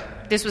after. Yeah.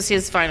 This was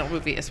his final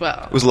movie as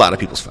well. it was a lot of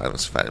people's final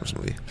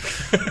movie.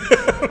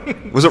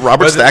 Was it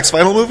Robert Stack's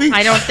final movie?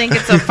 I don't think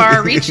it's a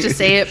far reach to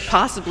say it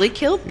possibly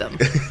killed them.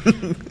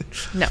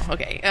 No,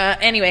 okay.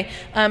 Anyway,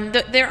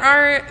 there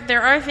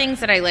are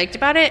things that I liked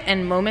about it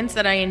and moments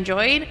that I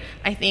enjoyed.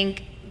 I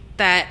think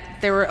that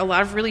there were a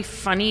lot of really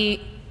funny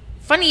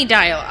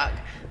dialogue.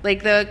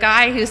 Like the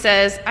guy who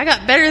says, "I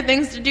got better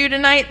things to do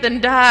tonight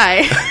than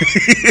die."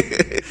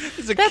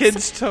 It's a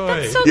kid's toy.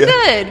 That's so Yeah.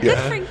 good.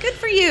 Yeah. Good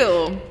for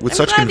you. With I'm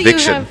such glad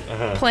conviction. that you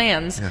have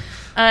plans.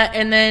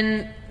 And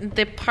then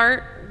the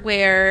part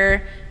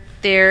where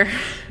they're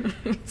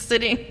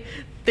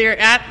they're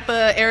at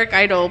the Eric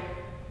Idle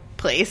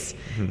place,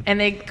 and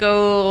they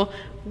go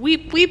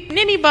weep weep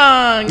ninny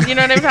bong. You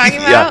know what I'm talking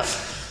about?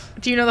 Yeah.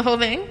 Do you know the whole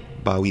thing?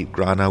 Ba weep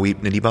grana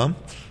weep nitty bomb.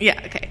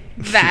 Yeah, okay.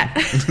 That.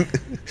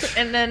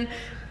 and then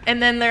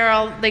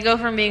they go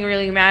from being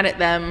really mad at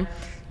them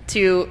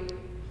to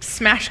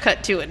smash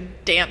cut to a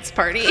dance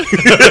party.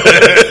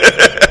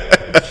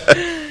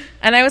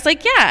 And I was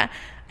like, yeah.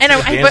 And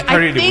dance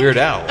party I to think Weird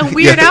Al. a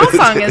Weird Al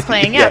song is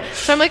playing, yeah.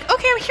 So I'm like,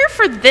 okay, I'm here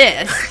for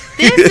this.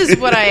 This is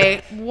what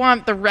I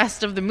want the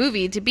rest of the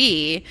movie to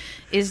be,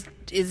 is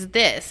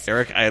this.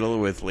 Eric Idle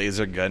with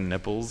laser gun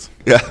nipples.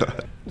 Yeah.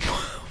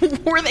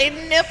 Were they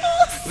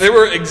nipples? They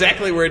were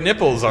exactly where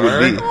nipples are.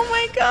 Would be. Oh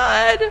my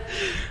god!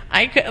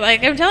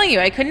 I'm telling you,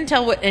 I couldn't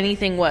tell what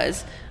anything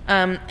was.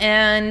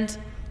 And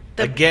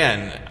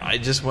Again, I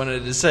just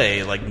wanted to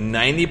say, like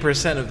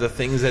 90% of the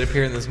things that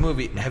appear in this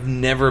movie have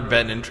never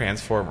been in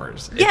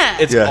Transformers. Yeah.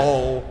 It's Yeah.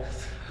 all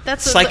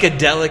that's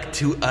psychedelic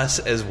to us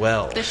as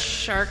well. the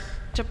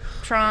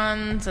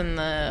Sharktrons and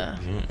the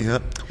Yeah.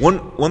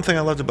 One thing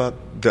I loved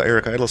about the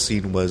Eric Idle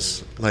scene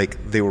was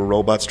like they were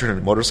robots turned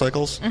into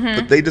motorcycles,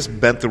 but they just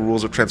bent the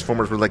rules of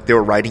Transformers where like they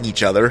were riding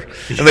each other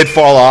and they'd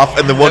fall off,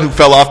 and the one who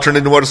fell off turned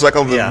into a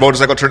motorcycle, and the Yeah.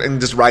 motorcycle turned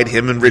and just ride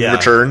him in Yeah.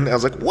 return. I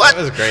was like, what?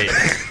 That was great.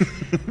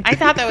 I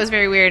thought that was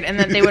very weird, and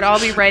that they would all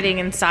be riding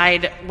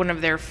inside one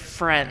of their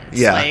friends.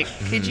 Yeah. Like,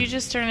 could you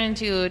just turn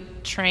into a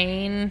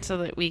train so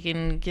that we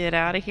can get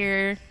out of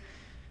here?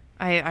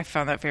 I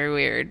found that very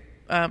weird.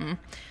 But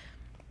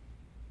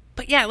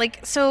yeah,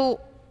 like, so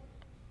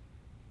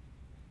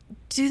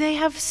do they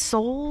have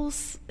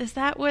souls? Is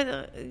that what,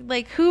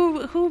 like,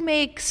 who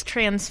makes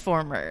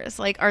Transformers?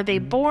 Like, are they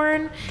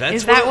born? That's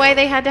Is that what- why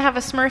they had to have a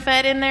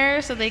Smurfette in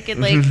there so they could,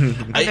 like,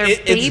 are there It's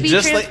baby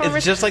just like- it's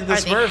Transformers? just like the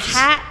Are they Smurfs.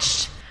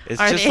 hatched? It's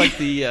Are just they- like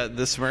the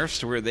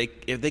Smurfs, where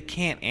if they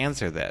can't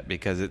answer that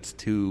because it's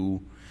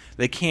too,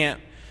 they can't.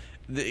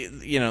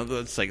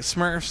 It's like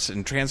Smurfs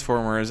and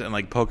Transformers and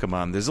like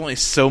Pokemon. There's only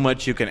so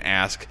much you can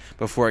ask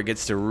before it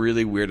gets to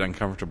really weird,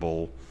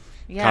 uncomfortable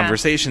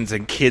conversations,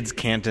 and kids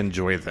can't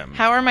enjoy them.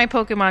 How are my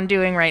Pokemon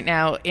doing right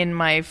now in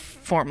my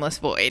formless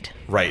void?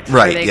 Right. Are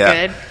Right. they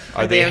Yeah. good?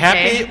 Are they okay?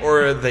 happy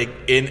or are they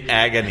in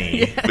agony?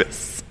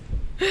 Yes.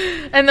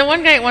 And the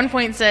one guy at one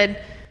point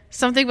said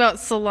something about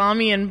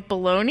salami and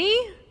bologna.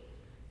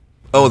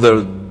 Oh,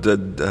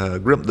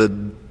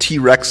 the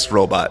T-Rex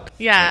robot.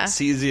 Yeah,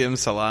 Cesium,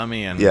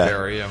 salami, and Yeah.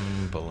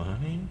 barium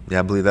bologna. Yeah,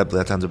 I believe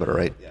that sounds about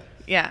right.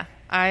 yeah.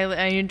 I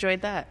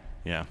enjoyed that.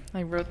 Yeah.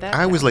 I wrote that.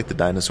 I always down. like the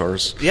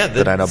dinosaurs. Yeah,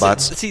 the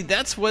Dinobots. See,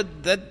 that's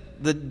what the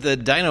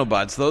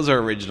Dinobots. Those are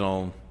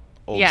original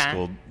old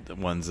school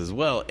ones as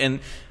well. And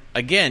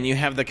again, you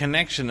have the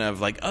connection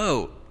of like,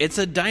 oh, it's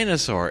a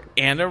dinosaur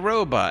and a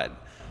robot.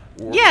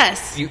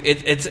 Yes,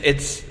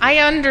 It's I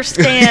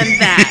understand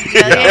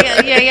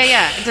that.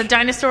 Yeah. It's a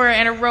dinosaur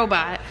and a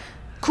robot.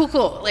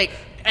 Cool. Like,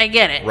 I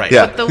get it. Right.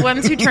 Yeah. But the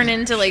ones who turn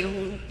into like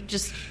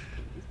just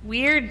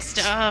weird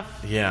stuff.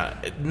 yeah.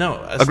 No,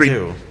 us Agreed.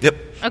 too. Yep.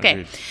 Okay.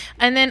 Agreed.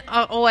 And then,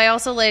 I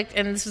also liked,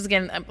 and this was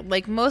again,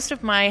 like most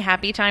of my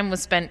happy time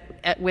was spent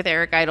with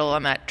Eric Idle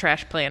on that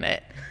trash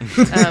planet.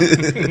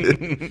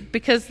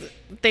 Because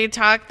they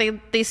talk,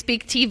 they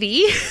speak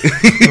TV.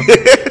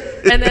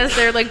 And as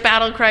their like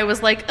battle cry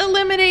was like,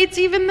 eliminates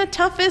even the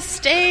toughest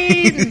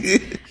stains.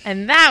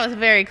 And that was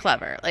very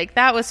clever. Like,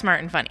 that was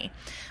smart and funny.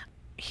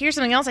 Here's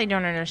something else I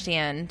don't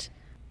understand.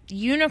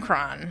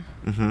 Unicron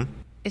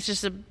is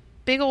just a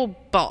big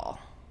old ball.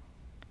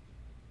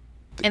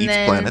 That eats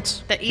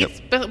planets. That Yep.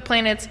 eats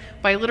planets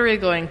by literally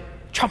going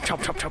chomp,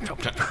 chomp, chomp, chomp, chomp,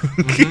 chomp.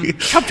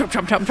 Chomp, chomp,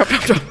 chomp, chomp, chomp,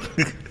 chomp,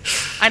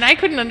 chomp. And I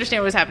couldn't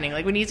understand what was happening.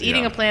 Like, when he's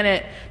eating Yeah. a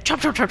planet, chomp,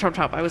 chomp, chomp, chomp,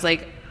 chomp, I was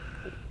like,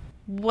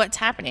 what's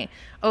happening?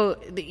 Oh,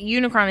 the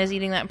Unicron is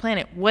eating that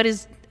planet. What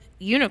is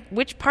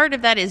which part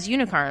of that is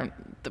Unicron?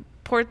 The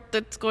port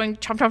that's going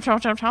chomp, chomp,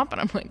 chomp, chomp, chomp? And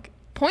I'm like,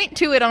 point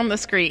to it on the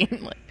screen.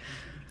 Like,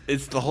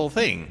 It's the whole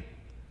thing.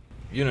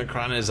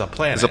 Unicron is a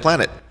planet. It's a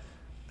planet.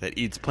 that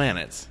eats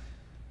planets.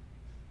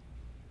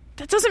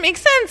 That doesn't make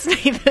sense,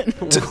 Nathan.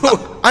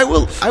 I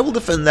will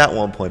defend that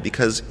one point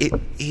because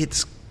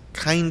it's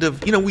kind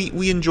of,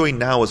 we enjoy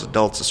now as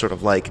adults the sort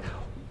of like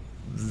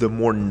the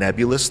more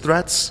nebulous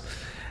threats,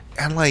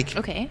 and like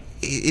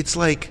it's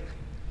like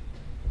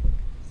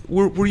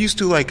we're used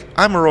to like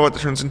I'm a robot that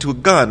turns into a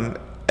gun.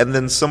 And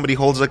then somebody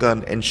holds a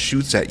gun and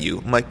shoots at you.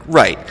 I'm like,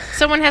 right.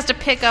 Someone has to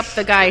pick up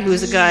the guy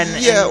who's a gun.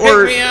 Yeah,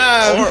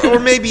 or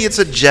maybe it's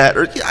a jet.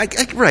 Or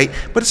right.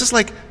 But it's just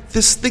like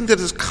this thing that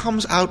just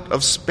comes out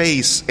of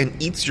space and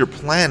eats your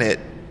planet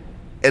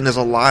and is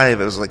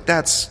alive. It was like,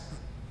 I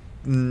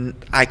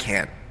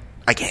can't.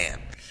 Yeah.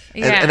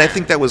 And I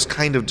think that was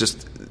kind of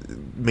just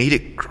made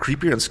it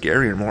creepier and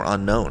scarier and more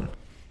unknown.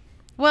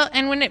 Well,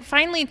 and when it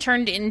finally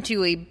turned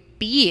into a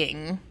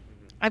being,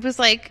 I was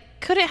like,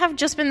 could it have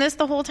just been this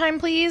the whole time,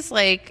 please?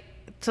 Like,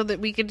 so that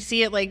we could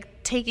see it,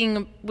 like,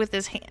 taking with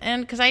his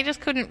hand? Because I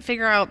just couldn't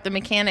figure out the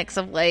mechanics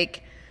of,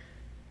 like,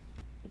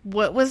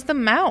 what was the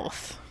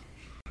mouth?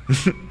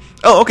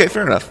 Oh, okay,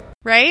 fair enough.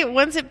 Right?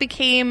 Once it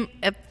became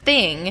a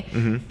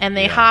thing and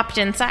they hopped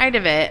inside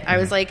of it, I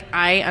was like,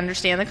 I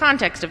understand the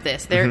context of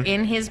this. They're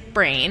in his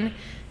brain,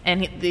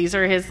 and these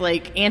are his,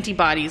 like,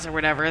 antibodies or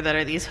whatever that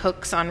are these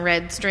hooks on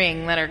red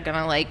string that are going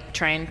to, like,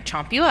 try and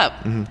chomp you up.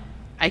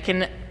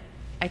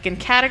 I can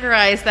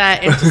categorize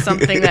that into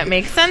something that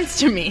makes sense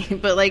to me.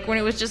 But, like, when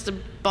it was just a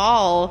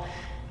ball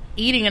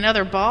eating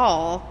another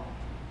ball,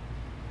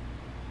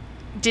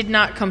 did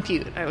not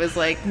compute. I was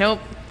like, nope,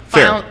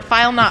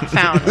 file not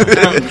found.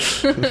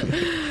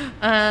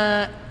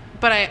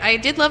 But I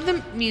did love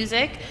the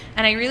music,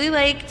 and I really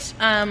liked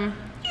You've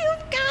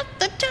Got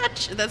the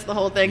Touch. That's the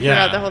whole thing. Yeah.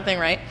 Throughout the whole thing,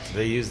 right?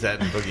 They use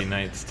that in Boogie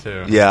Nights,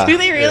 too. Yeah. Do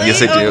they really? Yes,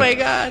 they do. Oh, my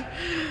God.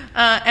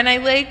 And I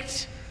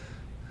liked...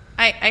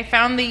 I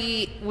found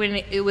when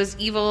it was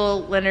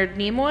evil Leonard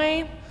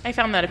Nimoy, I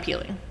found that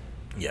appealing.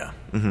 Yeah.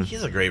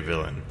 He's a great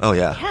villain. Oh,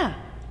 yeah. Yeah.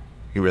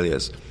 He really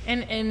is.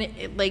 And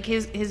like,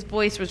 his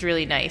voice was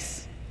really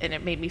nice, and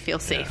it made me feel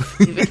safe.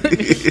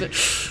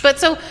 But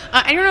so,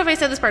 I don't know if I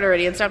said this part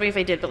already, and stop me if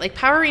I did, but like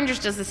Power Rangers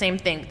does the same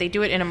thing. They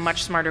do it in a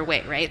much smarter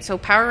way, right? So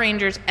Power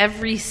Rangers,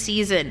 every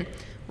season,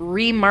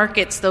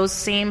 remarkets those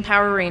same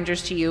Power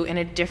Rangers to you in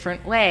a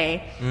different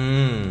way,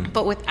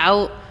 but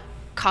without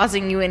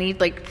causing you any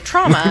like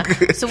trauma.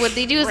 So what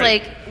they do is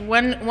like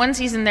one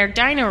season they're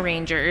Dino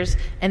Rangers,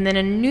 and then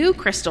a new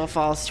crystal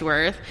falls to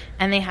Earth,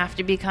 and they have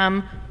to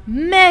become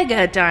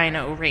Mega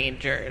Dino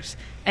Rangers,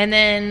 and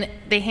then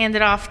they hand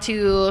it off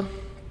to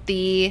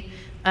the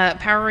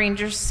Power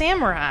Rangers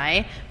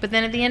Samurai. But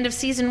then at the end of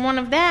season 1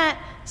 of that,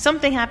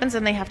 something happens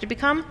and they have to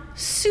become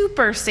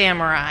Super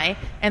Samurai,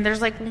 and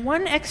there's like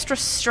one extra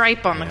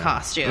stripe on the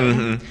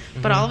costume.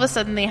 But all of a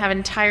sudden they have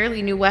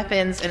entirely new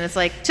weapons, and it's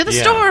like, to the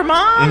store,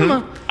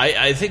 Mom!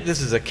 I think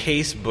this is a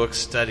case book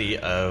study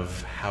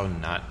of how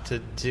not to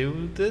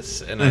do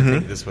this, and I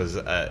think this was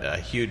a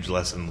huge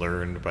lesson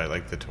learned by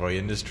like the toy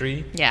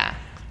industry. Yeah.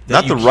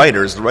 Not the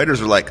writers. The writers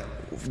are like,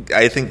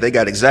 I think they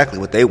got exactly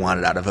what they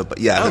wanted out of it. But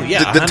yeah,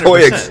 the 100%.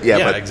 toy,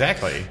 but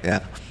exactly. Yeah.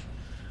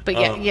 But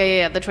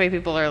the toy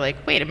people are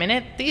like, wait a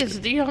minute, these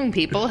young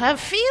people have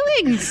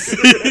feelings.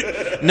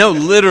 No,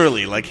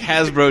 literally, like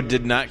Hasbro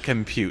did not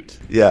compute.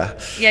 Yeah.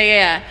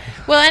 Yeah.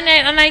 Well,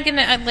 and I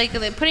can like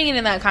putting it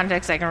in that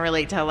context, I can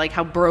relate to like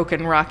how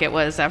broken Rocket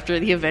was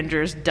after the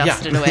Avengers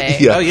dusted away.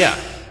 Yeah. Oh yeah.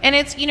 And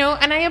it's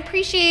and I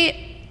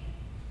appreciate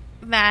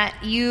that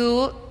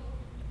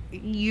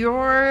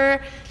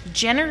your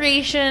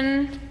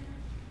generation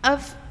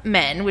of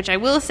men, which I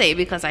will say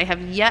because I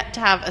have yet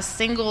to have a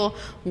single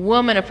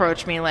woman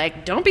approach me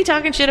like, don't be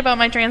talking shit about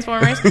my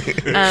Transformers.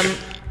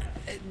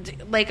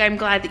 Like, I'm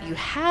glad that you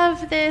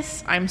have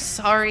this. I'm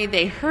sorry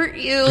they hurt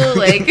you.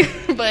 Like,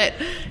 but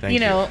you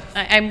know,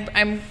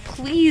 I'm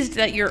pleased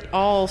that you're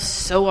all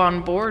so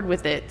on board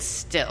with it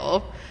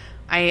still.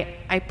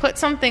 I put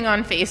something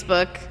on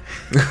Facebook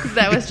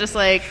that was just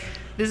like,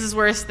 this is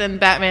worse than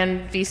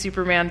Batman v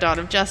Superman: Dawn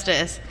of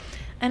Justice,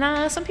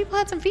 and some people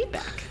had some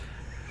feedback.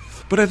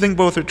 But I think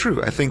both are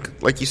true. I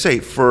think, like you say,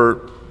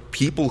 for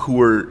people who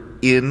are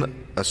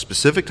in a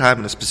specific time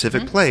in a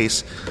specific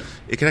place,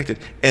 it connected.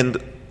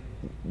 And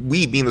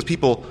we, being those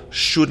people,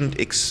 shouldn't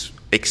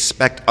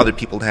expect other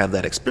people to have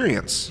that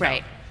experience.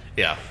 Right.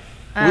 Yeah.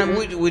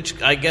 Which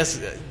I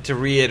guess, to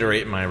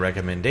reiterate my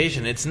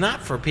recommendation, it's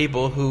not for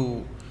people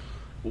who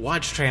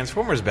watched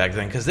Transformers back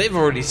then because they've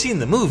already seen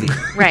the movie.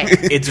 Right.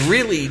 It's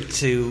really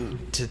to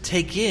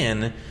take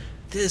in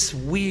this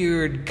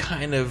weird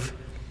kind of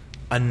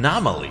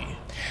anomaly.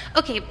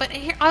 Okay, but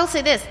here, I'll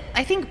say this.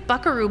 I think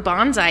Buckaroo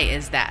Banzai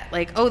is that.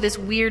 Like, this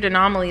weird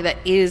anomaly that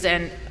is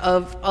and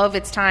of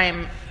its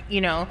time,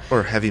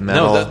 Or heavy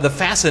metal. No, the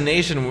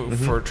fascination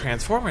for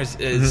Transformers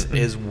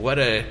is what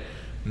a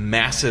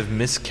massive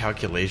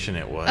miscalculation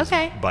it was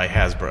by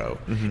Hasbro.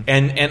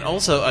 And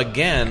also,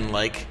 again,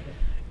 like,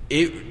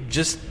 it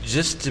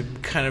just to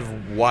kind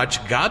of watch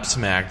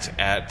gobsmacked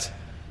at,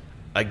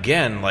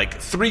 again, like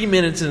 3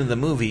 minutes into the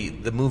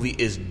movie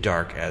is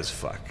dark as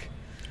fuck.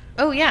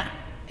 Oh, yeah.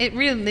 It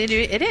really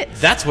it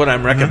is. That's what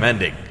I'm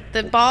recommending.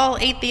 The ball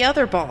ate the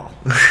other ball.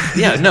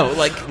 Yeah, no,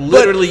 like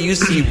literally you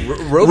see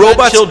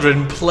Robots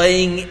children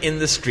playing in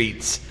the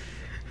streets.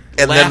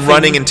 And laughing. then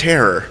running in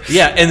terror.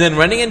 Yeah, and then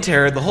running in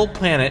terror, the whole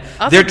planet.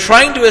 Also, they're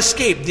trying to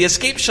escape. The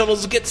escape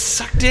shuttles get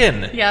sucked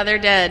in. Yeah, they're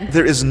dead.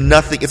 There is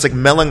nothing. It's like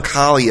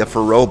Melancholia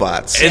for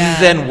robots. And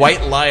then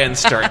White Lion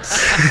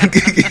starts.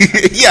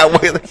 Yeah.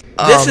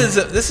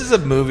 This is a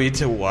movie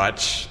to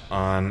watch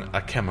on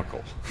a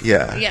chemical.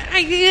 Yeah.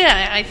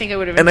 I think I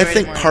would have. And I enjoyed it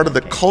think more part of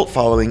the okay. cult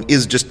following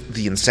is just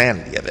the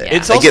insanity of it. Yeah.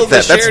 It's I also get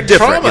that. the That's shared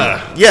different.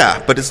 trauma.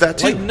 Yeah, but it's that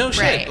too. Like, no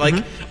shit. Right.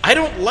 Like, I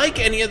don't like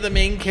any of the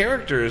main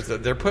characters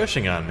that they're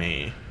pushing on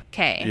me.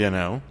 Okay. You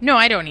know? No,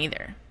 I don't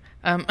either.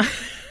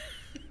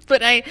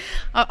 But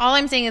all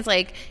I'm saying is,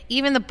 like,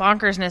 even the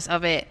bonkersness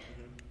of it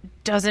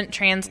doesn't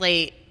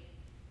translate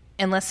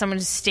unless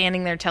someone's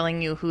standing there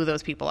telling you who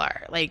those people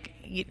are. Like,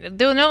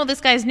 they'll know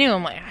this guy's new.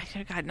 I'm like,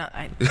 God, no,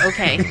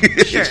 okay,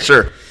 sure.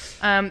 Sure.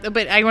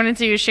 But I wanted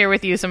to share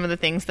with you some of the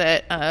things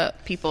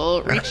that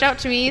people reached out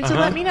to me to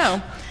let me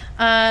know.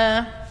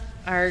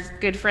 Our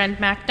good friend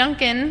Mac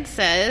Duncan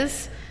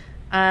says,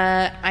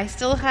 I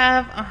still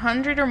have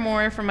 100 or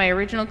more from my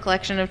original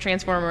collection of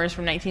Transformers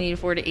from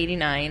 1984 to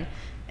 89.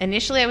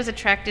 Initially, I was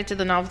attracted to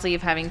the novelty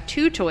of having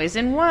 2 toys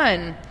in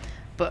one,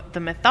 but the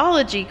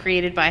mythology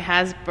created by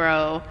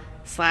Hasbro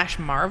 /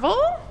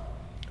 Marvel?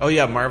 Oh,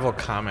 yeah, Marvel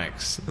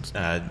Comics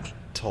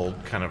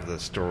told kind of the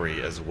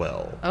story as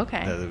well.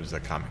 Okay. It was a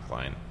comic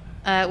line.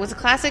 Was a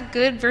classic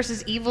good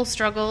versus evil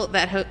struggle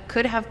that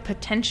could have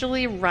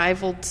potentially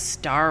rivaled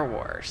Star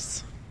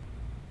Wars.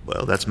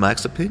 Well, that's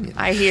Mac's opinion.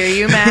 I hear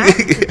you, Mac,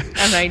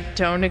 and I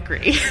don't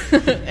agree.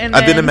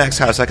 I've been to Mac's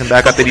house. I can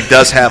back up that he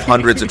does have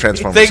hundreds of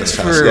Transformers Thanks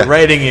in his house. for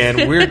writing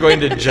in. We're going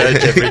to judge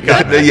every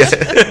comment.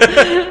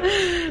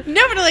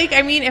 No, but like,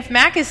 I mean, if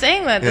Mac is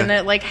saying that, then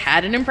Yeah. it like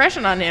had an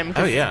impression on him.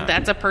 'Cause Oh, yeah.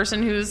 that's a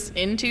person who's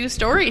into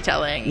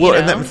storytelling. Well, you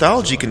and that know?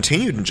 mythology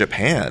continued in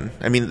Japan.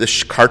 I mean,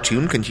 the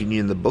cartoon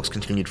continued and the books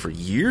continued for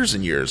years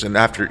and years. And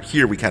after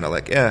here, we kind of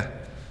like,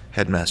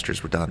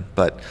 headmasters were done.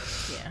 But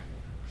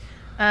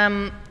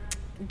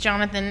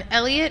Jonathan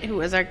Elliott, who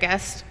was our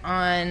guest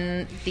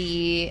on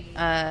the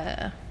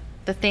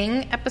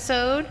Thing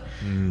episode,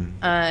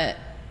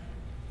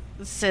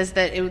 says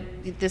that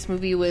this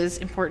movie was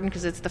important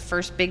because it's the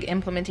first big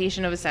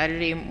implementation of a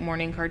Saturday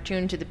morning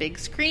cartoon to the big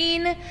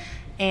screen,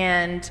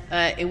 and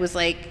it was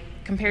like,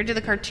 compared to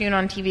the cartoon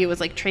on TV, it was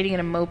like trading in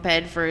a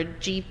moped for a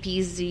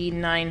GPZ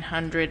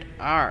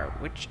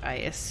 900R, which I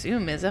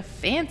assume is a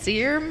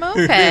fancier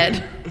moped.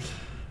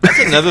 That's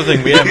another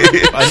thing we haven't.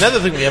 Another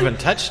thing we haven't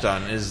touched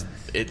on is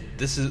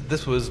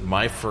this was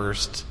my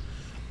first.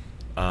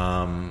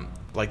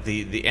 Like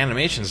the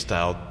animation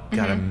style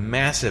got a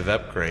massive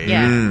upgrade.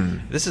 Yeah.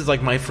 This is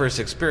like my first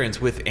experience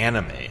with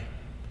anime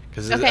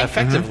because it Okay.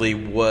 effectively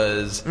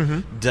was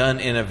done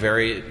in a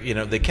very,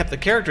 they kept the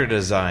character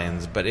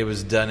designs, but it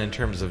was done in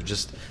terms of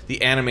just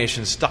the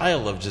animation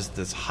style of just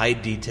this high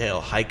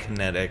detail, high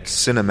kinetic.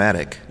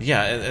 cinematic.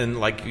 Yeah, and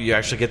like you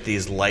actually get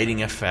these lighting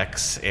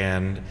effects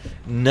and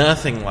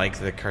nothing like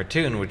the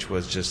cartoon, which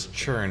was just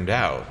churned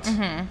out.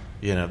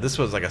 This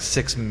was like a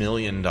 $6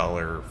 million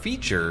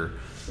feature.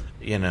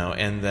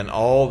 And then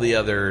all the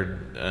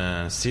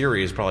other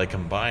series probably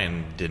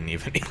combined didn't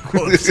even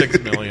equal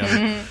 $6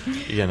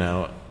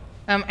 million.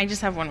 I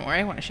just have one more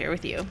I want to share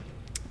with you.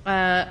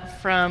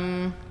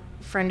 From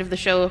friend of the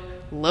show,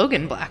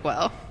 Logan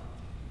Blackwell.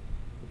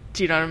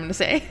 Do you know what I'm going to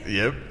say?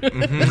 Yep.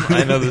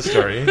 I know the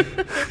story.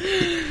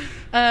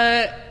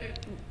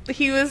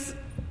 He was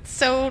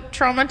so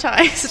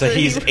traumatized. So that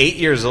he's he- 8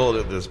 years old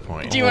at this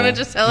point. Do you want to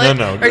just tell it?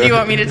 No. Or do you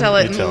want me to tell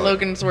it You in tell it.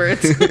 Logan's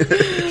words?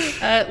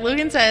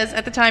 Logan says,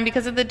 at the time,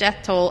 because of the death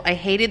toll, I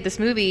hated this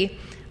movie.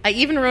 I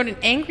even wrote an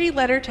angry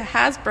letter to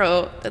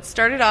Hasbro that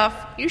started off,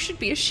 "You should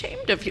be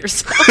ashamed of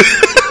yourself."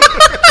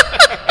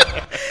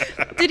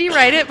 Did he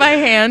write it by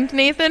hand,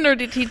 Nathan, or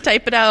did he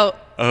type it out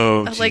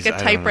like a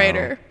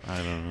typewriter? I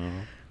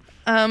don't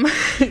know.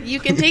 You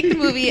can take the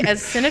movie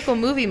as cynical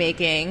movie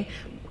making,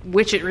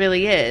 which it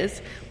really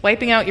is,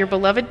 wiping out your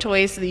beloved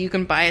toys so that you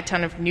can buy a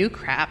ton of new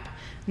crap,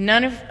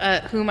 none of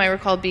whom I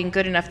recall being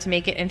good enough to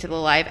make it into the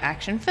live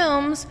action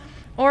films,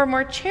 or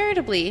more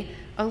charitably,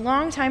 a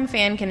longtime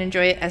fan can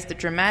enjoy it as the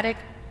dramatic,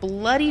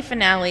 bloody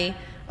finale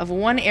of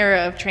one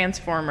era of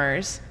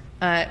Transformers,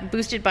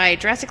 boosted by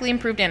drastically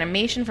improved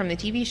animation from the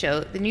TV show,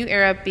 the new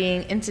era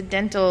being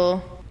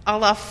incidental a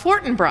la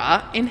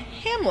Fortinbras in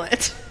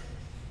Hamlet.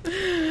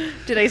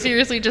 Did I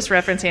seriously just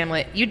reference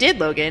Hamlet? You did,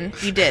 Logan.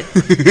 You did.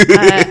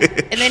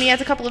 And then he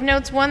has a couple of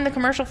notes. One, the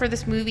commercial for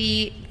this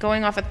movie,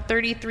 going off a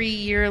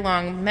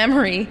 33-year-long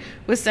memory,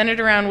 was centered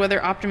around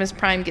whether Optimus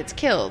Prime gets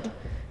killed,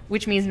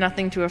 which means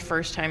nothing to a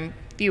first-time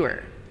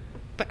viewer.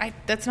 But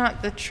that's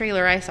not the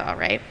trailer I saw,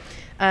 right?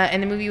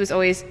 And the movie was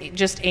always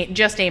just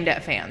aimed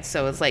at fans,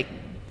 so it's like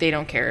they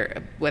don't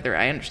care whether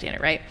I understand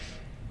it, right?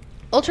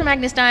 Ultra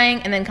Magnus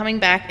dying and then coming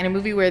back in a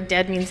movie where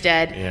dead means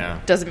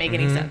dead doesn't make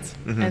any sense.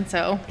 And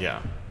so,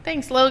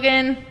 thanks,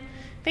 Logan.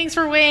 Thanks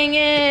for weighing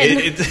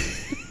in.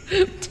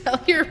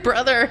 Tell your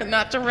brother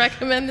not to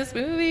recommend this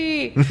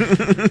movie.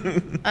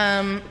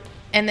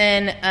 And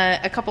then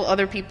a couple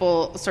other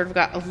people sort of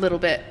got a little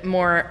bit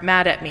more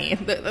mad at me.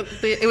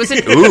 It was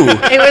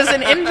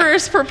an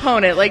inverse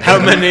proponent. Like How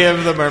many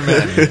of them are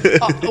men?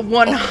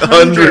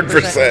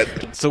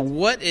 100%. So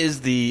what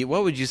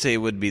would you say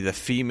would be the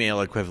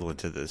female equivalent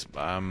to this?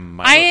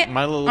 My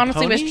Little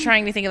honestly Pony? was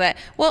trying to think of that.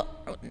 Well,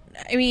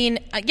 I mean,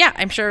 yeah,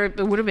 I'm sure it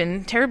would have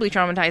been terribly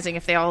traumatizing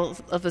if they all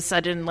of a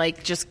sudden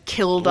like just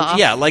killed off.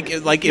 Yeah, like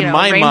in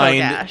my Rainbow mind,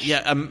 Dash.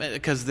 yeah,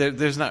 because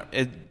there's not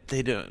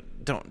they don't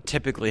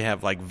typically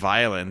have like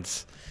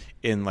violence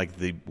in like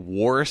the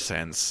war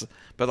sense,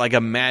 but like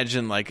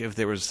imagine like if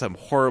there was some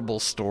horrible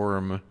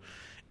storm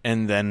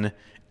and then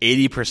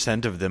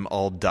 80% of them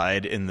all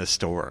died in the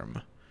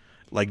storm,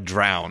 like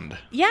drowned.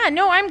 Yeah,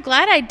 no, I'm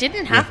glad I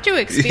didn't have to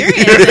experience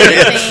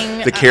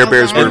anything. The Care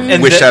Bears were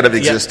along- wished out of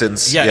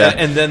existence. Yeah,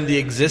 and then the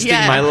existing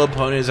Yeah. My Little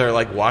Ponies are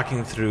like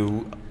walking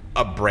through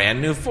a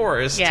brand new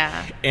forest.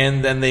 Yeah.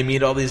 And then they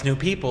meet all these new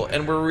people,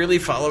 and we're really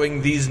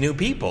following these new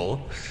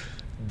people.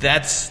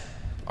 That's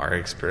our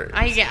experience.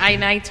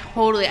 I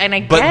totally, and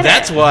I But get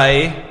that's it.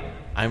 why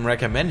I'm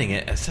recommending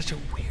it as such a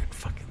weird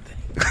fucking thing.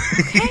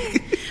 Okay.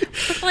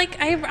 But like,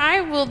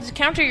 I will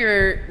counter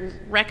your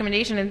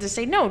recommendation and just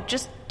say, no,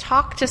 just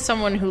talk to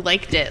someone who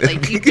liked it.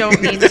 Like, you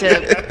don't need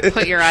to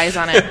put your eyes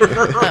on it.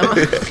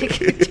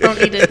 You don't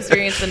need to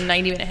experience the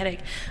 90-minute headache.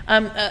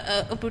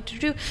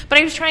 But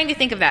I was trying to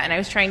think of that, and I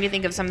was trying to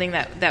think of something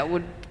that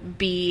would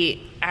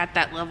be at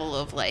that level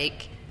of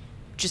like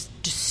just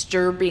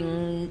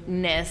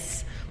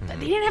disturbingness. But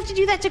they didn't have to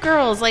do that to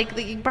girls.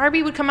 Like,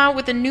 Barbie would come out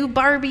with a new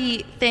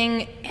Barbie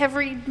thing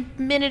every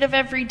minute of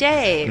every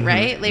day,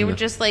 right? They would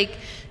just like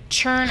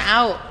churn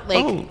out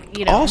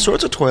all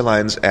sorts of toy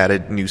lines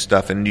added new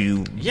stuff and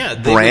new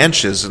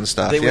branches and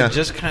stuff. They would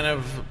just kind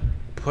of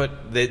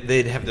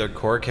they'd have their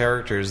core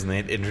characters and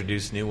they'd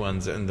introduce new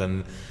ones, and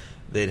then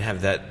they'd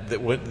have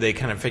they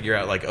kind of figure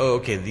out like, oh,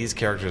 okay, these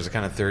characters are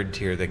kind of third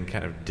tier. They can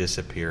kind of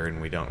disappear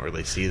and we don't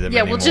really see them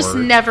anymore. We'll just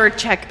never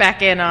check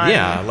back in on.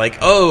 Yeah, like,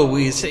 oh,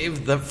 we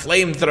saved the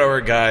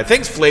flamethrower guy.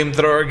 Thanks,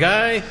 flamethrower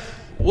guy.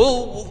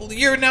 Well,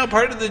 you're now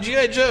part of the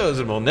G.I. Joes,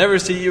 and we'll never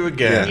see you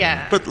again.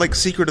 Yeah. But like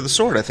Secret of the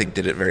Sword, I think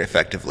did it very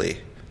effectively.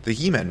 The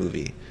He-Man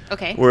movie.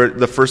 Okay. Where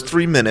the first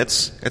 3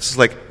 minutes, it's just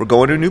like, we're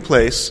going to a new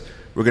place.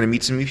 We're going to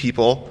meet some new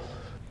people.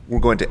 We're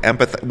going to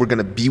empathize. We're going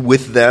to be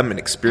with them and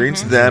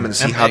experience them and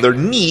see how they're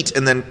neat,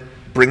 and then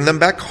bring them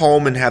back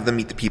home and have them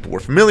meet the people we're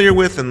familiar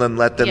with, and then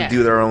let them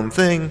do their own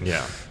thing.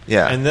 Yeah.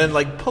 Yeah. And then,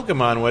 like,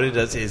 Pokemon, what it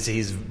does is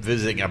he's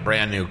visiting a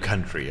brand new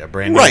country, a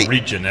brand new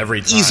region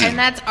every time. Easy. And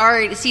that's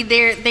already, see,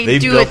 they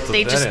They've do built it,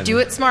 they that just in. do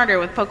it smarter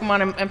with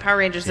Pokemon and Power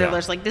Rangers. They're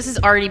just like, this is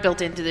already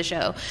built into the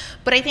show.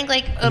 But I think,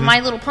 like, My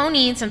Little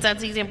Pony, since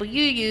that's the example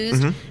you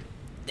used,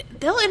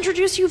 they'll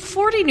introduce you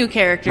 40 new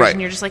characters,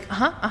 and you're just like,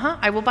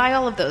 I will buy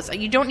all of those.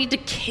 You don't need to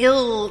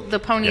kill the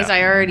ponies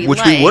I already Which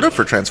like. we would have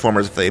for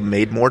Transformers if they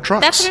made more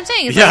trucks. That's what I'm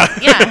saying.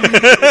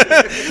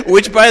 It's like,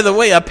 Which, by the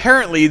way,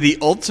 apparently the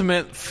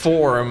ultimate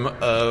form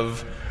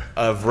of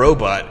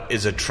robot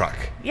is a truck.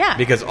 Yeah.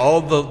 Because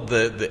all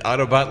the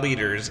Autobot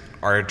leaders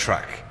are a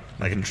truck.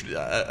 Like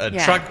a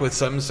truck with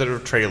some sort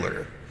of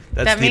trailer.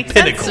 That's That the makes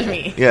pinnacle. sense to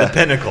me. Yeah. The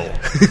pinnacle.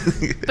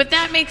 But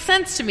that makes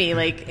sense to me.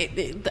 Like,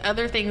 the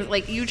other things,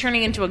 like you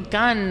turning into a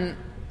gun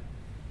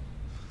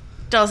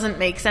doesn't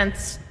make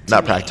sense to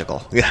Not me.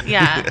 practical. Yeah.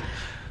 Yeah.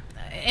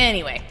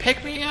 Anyway,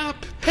 Pick me up.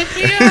 pick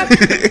me up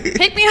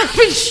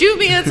and shoot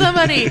me at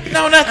somebody.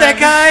 No, not that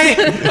guy.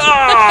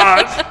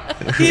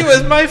 Oh, he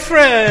was my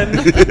friend.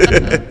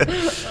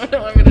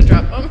 No, I'm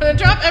gonna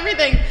drop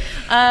everything.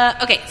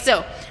 Okay,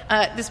 so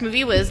this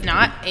movie was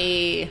not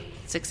a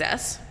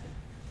success.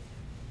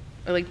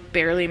 It like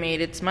barely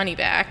made its money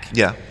back.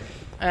 Yeah.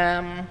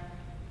 And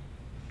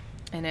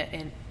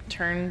it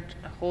turned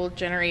a whole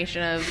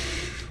generation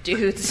of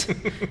dudes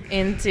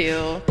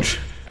into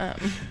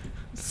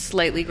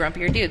slightly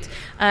grumpier dudes.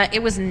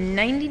 It was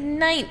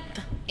 99th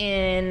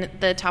in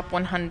the top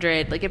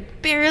 100. Like,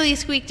 it barely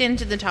squeaked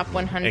into the top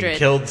 100. And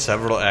killed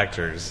several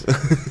actors.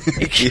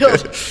 It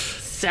killed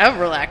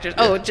several actors.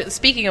 Oh,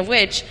 speaking of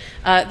which,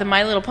 the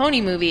My Little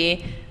Pony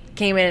movie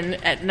came in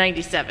at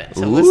 97.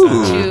 So it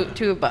was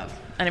two above.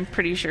 And I'm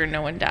pretty sure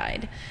no one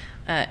died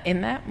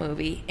in that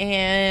movie.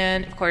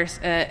 And, of course,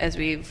 as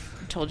we've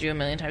told you a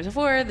million times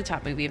before, the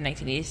top movie of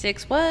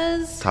 1986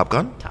 was... Top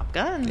Gun? Top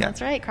Gun, Yeah.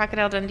 that's right.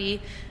 Crocodile Dundee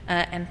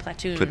and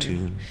Platoon.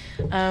 Platoon.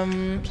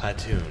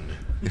 Platoon.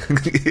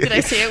 Did I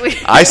say it weird?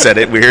 I said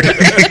it weird.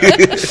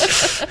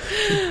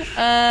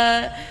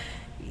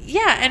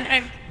 Yeah,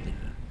 and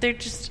there are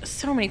just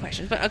so many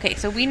questions. But, okay,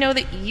 so we know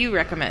that you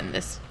recommend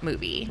this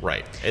movie.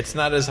 Right. It's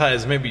not as high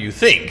as maybe you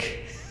think.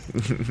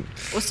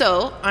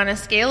 So, on a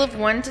scale of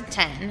 1 to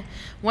 10,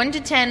 1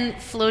 to 10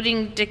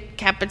 floating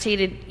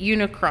decapitated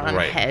Unicron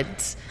Right.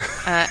 heads,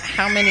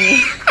 how many...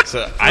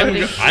 So I'm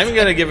floating-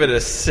 going to give it a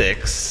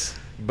 6,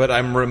 but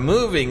I'm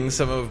removing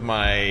some of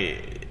my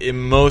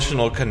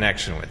emotional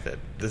connection with it.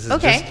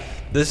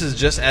 This is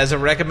just as a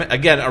recommend.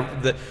 Again,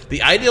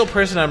 the ideal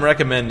person I'm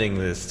recommending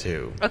this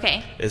to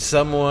Okay. is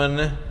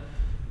someone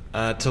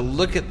to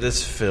look at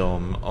this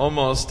film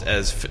almost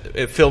as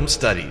film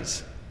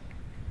studies,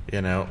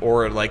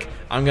 or like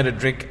I'm going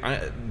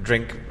to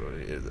drink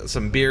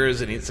some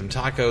beers and eat some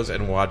tacos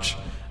and watch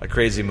a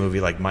crazy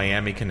movie like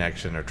Miami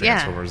Connection or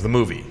Transformers the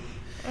movie.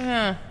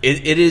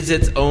 It is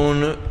its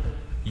own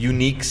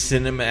unique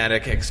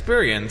cinematic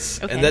experience,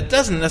 and that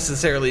doesn't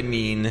necessarily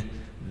mean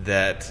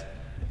that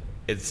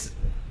it's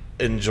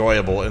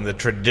enjoyable in the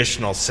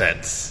traditional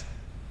sense.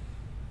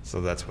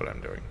 So that's what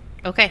I'm doing.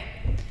 Okay.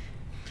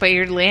 But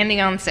you're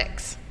landing on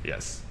 6.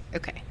 Yes.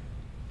 Okay.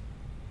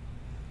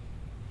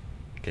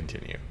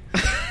 Continue.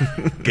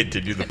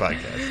 Continue the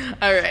podcast.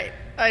 All right.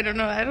 I don't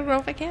know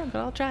if I can, but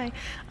I'll try.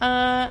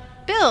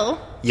 Bill?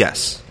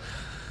 Yes.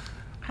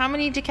 How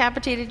many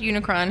decapitated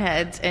Unicron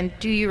heads, and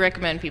do you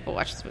recommend people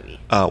watch this movie?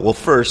 Well,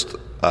 first,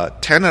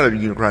 10 out of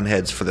Unicron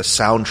heads for the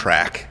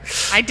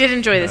soundtrack. I did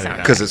enjoy the soundtrack.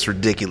 Because it's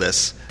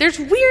ridiculous. There's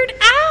Weird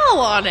Al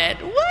on it.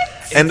 What?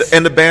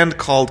 And a band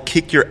called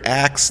Kick Your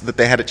Axe that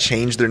they had to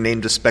change their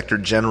name to Spectre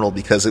General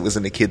because it was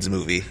in a kid's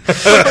movie. And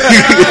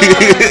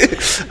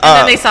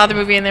then they saw the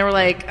movie and they were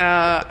like,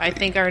 I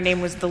think our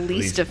name was the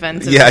least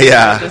offensive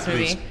about this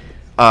movie.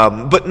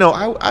 But no,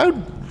 I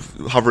would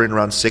hover in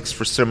around 6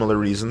 for similar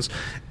reasons.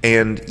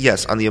 And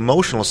yes, on the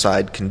emotional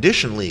side,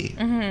 conditionally,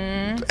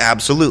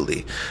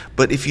 absolutely.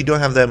 But if you don't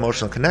have that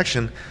emotional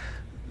connection,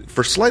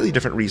 for slightly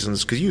different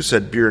reasons, because you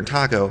said beer and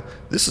taco,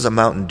 this is a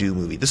Mountain Dew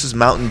movie. This is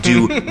Mountain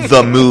Dew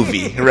the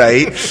movie,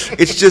 right?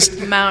 It's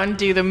just Mountain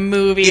Dew the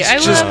movie. I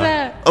love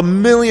that. A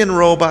million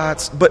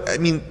robots, but I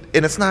mean,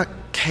 and it's not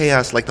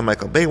chaos like the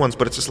Michael Bay ones,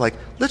 but it's just like,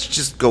 let's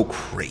just go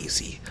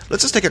crazy.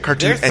 Let's just take a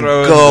cartoon and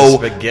go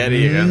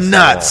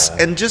nuts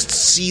and just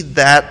see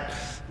that,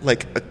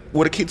 like,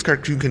 what a kid's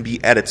cartoon can be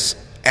at its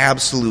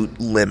absolute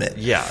limit.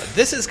 Yeah,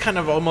 this is kind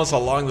of almost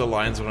along the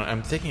lines when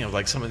I'm thinking of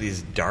like some of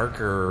these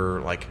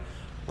darker, like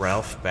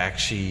Ralph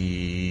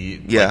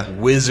Bakshi, like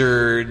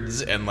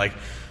wizards, and like,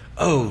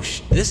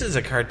 this is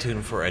a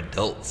cartoon for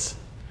adults.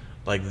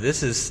 Like,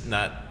 this is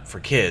not for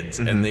kids,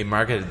 and they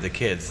marketed the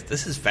kids.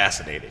 This is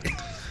fascinating.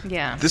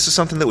 Yeah. This is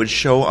something that would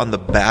show on the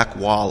back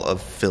wall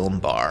of Film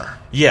Bar.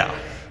 Yeah.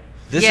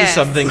 This is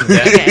something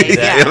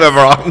that... I'm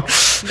wrong.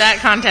 That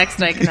context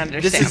I can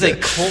understand. This is a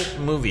cult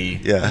movie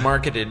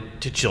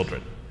marketed to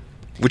children.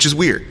 Which is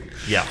weird.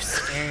 Yeah.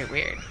 It's very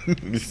weird.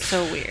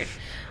 So weird.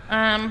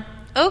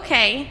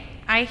 Okay.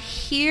 I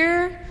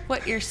hear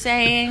what you're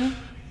saying,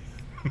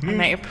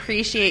 and I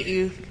appreciate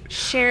you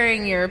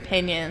sharing your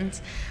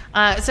opinions.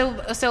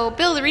 So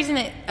Bill, the reason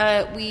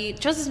that we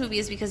chose this movie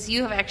is because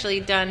you have actually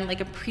done like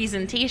a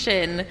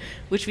presentation,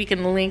 which we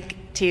can link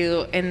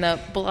to in the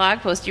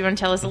blog post. Do you want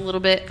to tell us a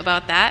little bit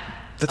about that?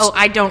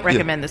 I don't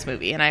recommend this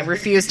movie, and I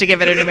refuse to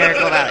give it a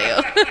numerical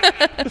value.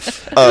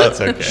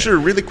 That's okay. Sure,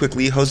 really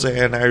quickly, Jose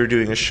and I were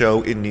doing a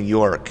show in New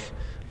York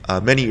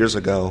many years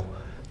ago,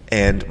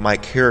 and my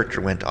character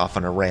went off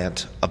on a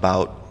rant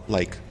about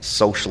like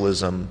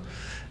socialism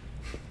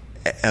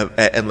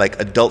and like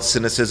adult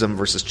cynicism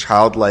versus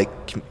childlike,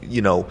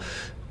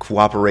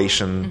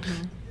 cooperation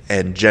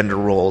and gender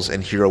roles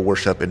and hero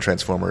worship in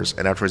Transformers.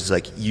 And afterwards, he's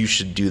like, you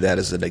should do that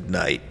as an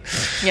Ignite.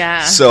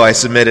 Yeah. So I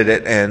submitted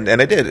it, and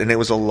I did, and it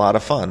was a lot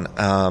of fun.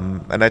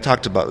 And I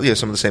talked about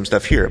some of the same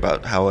stuff here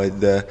about how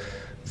the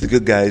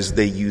good guys,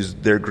 they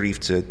used their grief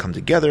to come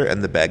together,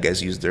 and the bad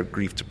guys used their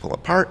grief to pull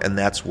apart. And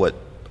that's what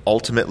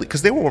ultimately,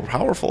 because they were more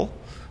powerful,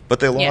 but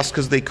they lost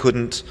because they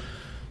couldn't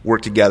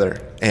work together,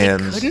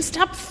 and they couldn't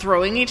stop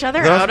throwing each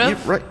other out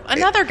of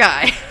another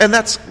guy. And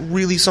that's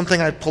really something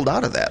I pulled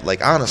out of that.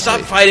 Like, honestly,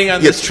 stop fighting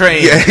on this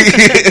train.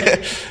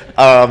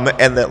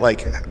 And that,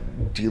 like,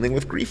 dealing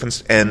with grief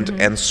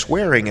and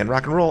swearing and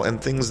rock and roll and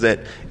things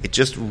that it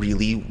just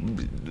really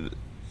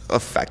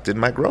affected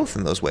my growth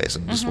in those ways,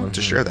 and just wanted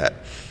to share that.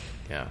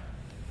 Yeah.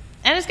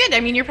 And it's good. I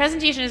mean, your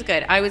presentation is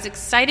good. I was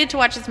excited to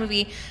watch this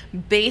movie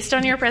based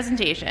on your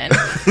presentation.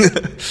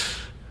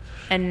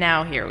 And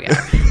now here we are.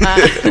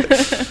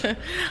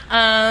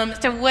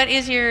 So what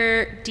is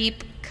your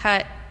deep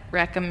cut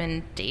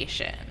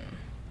recommendation?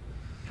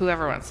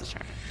 Whoever wants to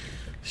start.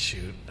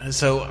 Shoot.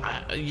 So,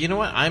 you know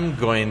what? I'm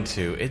going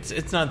to...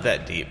 It's not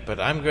that deep,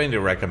 but I'm going to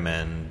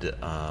recommend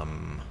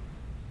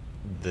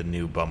the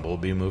new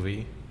Bumblebee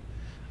movie.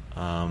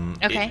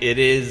 Okay.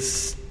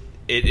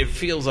 It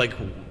feels like...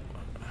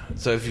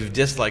 So if you've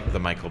disliked the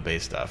Michael Bay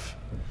stuff...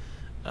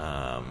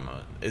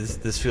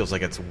 this feels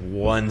like it's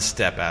one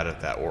step out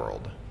of that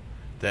world.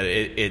 That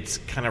it's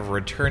kind of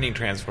returning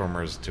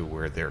Transformers to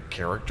where they're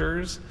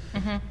characters.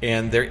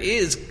 And there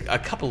is a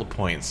couple of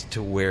points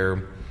to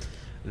where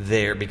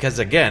they're... Because,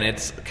 again,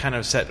 it's kind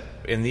of set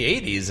in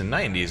the 80s and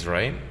 90s,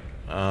 right?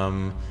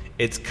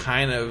 It's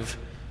kind of...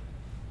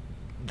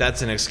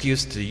 That's an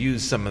excuse to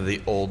use some of the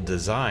old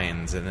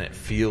designs, and it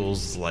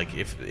feels like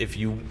if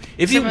you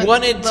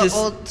wanted to...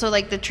 So,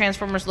 like, the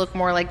Transformers look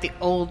more like the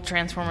old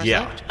Transformers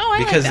looked? Oh,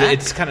 because like that.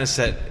 it's kind of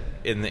set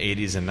in the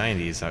 80s and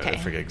 90s. I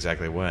forget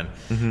exactly when.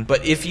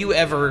 But if you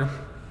ever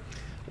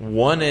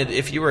wanted...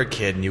 If you were a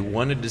kid and you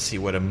wanted to see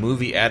what a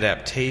movie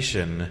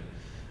adaptation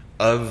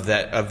of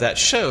that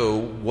show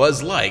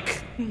was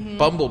like.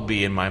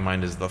 Bumblebee, in my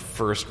mind, is the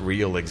first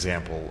real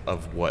example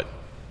of what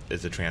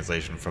is a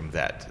translation from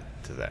that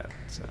to that.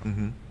 So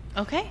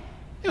Okay.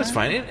 it was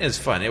fine. It was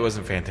fun. It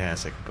wasn't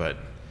fantastic, but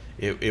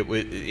it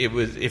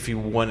was. If you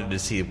wanted to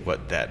see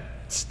what that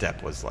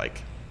step was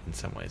like, in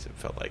some ways, it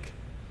felt like.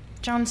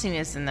 John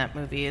Cena's in that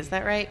movie, is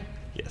that right?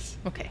 Yes.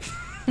 Okay.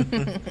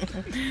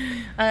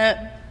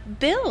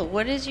 Bill,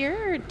 what is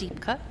your deep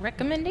cut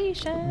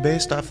recommendation?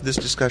 Based off of this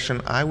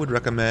discussion, I would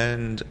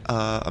recommend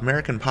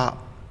American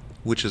Pop,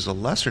 which is a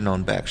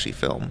lesser-known Bakshi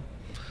film,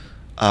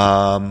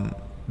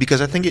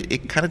 because I think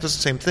it kind of does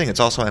the same thing. It's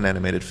also an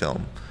animated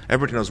film.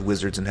 Everybody knows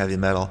Wizards and heavy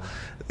metal.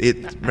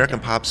 American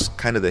Pop's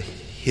kind of the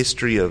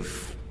history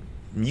of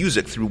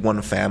music through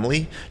one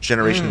family,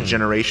 generation to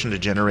generation to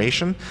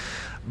generation.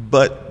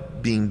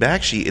 But being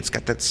Bakshi, it's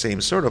got that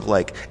same sort of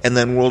like, and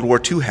then World War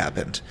II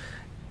happened,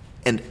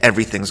 and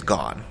everything's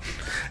gone.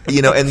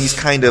 And these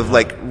kind of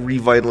like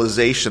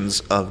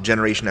revitalizations of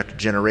generation after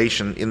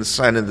generation in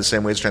the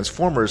same way as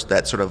Transformers,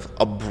 that sort of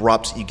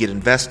abrupt, you get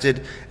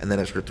invested, and then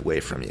it's ripped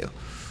away from you.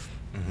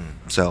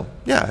 So,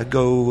 yeah, I'd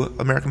go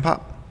American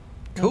Pop.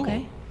 Cool.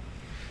 Okay.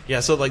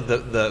 Yeah, so like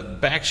the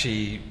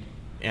Bakshi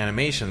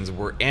animations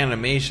were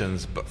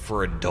animations, but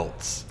for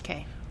adults.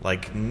 Okay.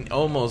 Like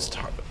almost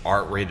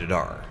rated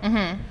R.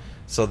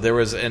 So there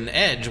was an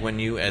edge when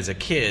you, as a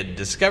kid,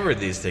 discovered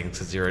these things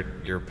because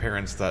your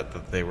parents thought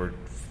that they were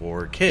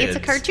for kids.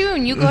 It's a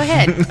cartoon. You go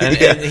ahead.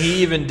 And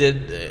he even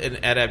did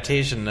an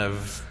adaptation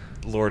of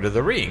Lord of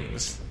the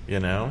Rings.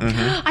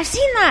 I've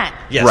seen that.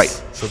 Yes.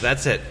 Right. So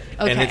that's it.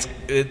 Okay.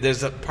 And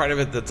there's a part of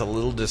it that's a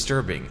little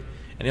disturbing.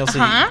 And he also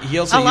A lot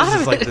uses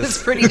of like it this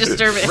is pretty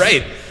disturbing.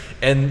 right.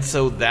 And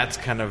so that's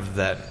kind of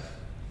that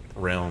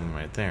realm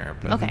right there.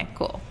 But Okay,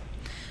 cool.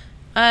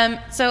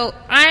 So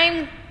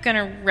I'm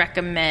gonna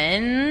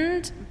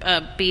recommend,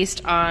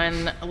 based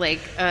on like,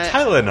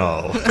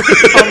 Tylenol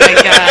oh my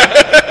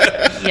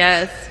god,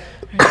 yes,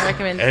 I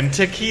recommend and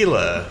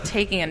tequila.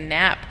 taking a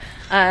nap.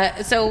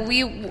 So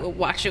we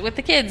watched it with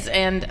the kids,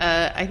 and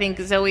I think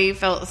Zoe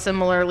felt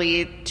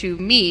similarly to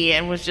me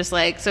and was just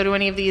like, so do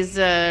any of these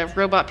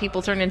robot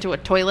people turn into a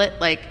toilet?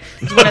 Like,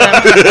 is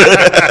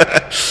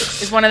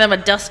one of them a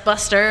dust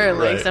buster? Or,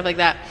 like, Right. stuff like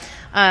that.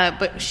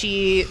 But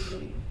she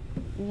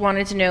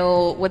wanted to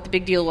know what the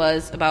big deal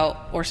was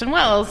about Orson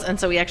Welles, and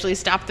so we actually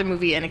stopped the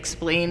movie and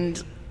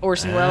explained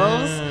Orson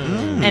Welles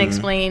and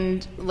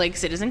explained, like,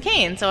 Citizen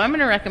Kane. So I'm going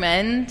to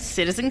recommend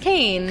Citizen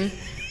Kane,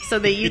 so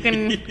that you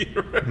can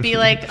be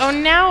like, oh,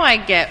 now I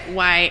get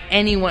why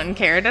anyone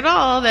cared at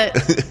all that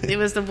it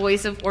was the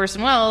voice of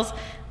Orson Welles.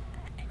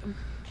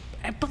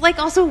 But, like,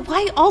 also,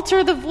 why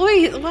alter the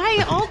voice?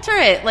 Why alter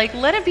it? Like,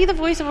 let it be the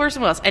voice of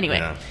Orson Welles. Anyway,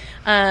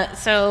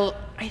 so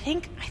I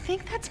think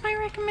that's my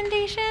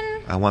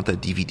recommendation. I want that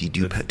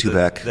DVD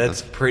two-pack.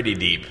 That's pretty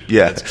deep.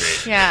 Yeah.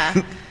 That's great. Yeah.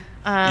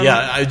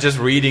 Yeah, I was just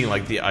reading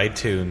like the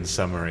iTunes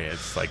summary.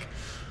 It's like,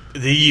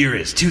 the year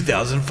is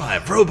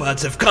 2005.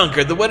 Robots have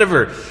conquered the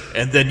whatever,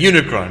 and then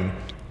Unicron.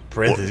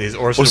 Parentheses.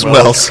 Orson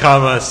Welles,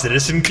 comma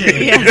Citizen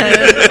Kane.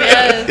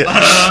 Yes.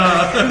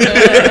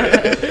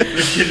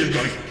 The kid is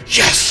going,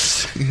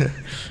 yes.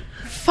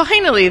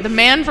 Finally, the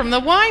man from the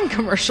wine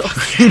commercial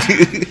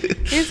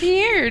is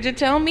here to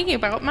tell me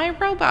about my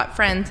robot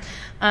friends.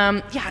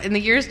 Yeah, in the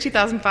year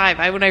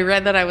 2005, when I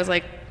read that, I was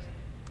like,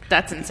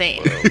 that's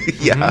insane.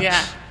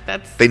 Yeah.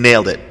 That's They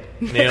nailed it.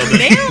 Nailed it.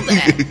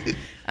 nailed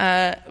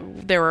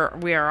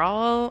it. We are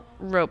all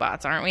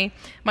robots, aren't we?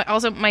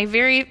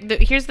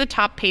 Here's the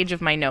top page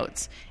of my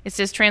notes. It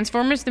says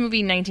Transformers the movie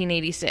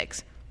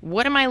 1986.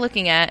 What am I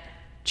looking at?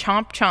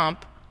 Chomp chomp.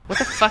 What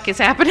the fuck is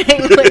happening?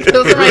 Like,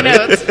 those are my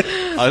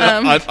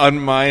notes. On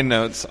my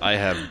notes, I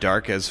have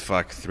dark as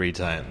fuck 3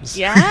 times.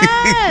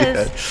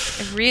 Yes.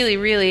 It really,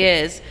 really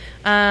is.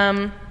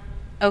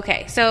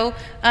 Okay, so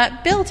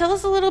Bill, tell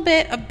us a little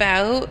bit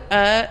about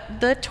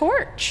the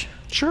Torch.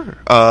 Sure.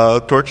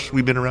 Torch,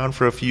 we've been around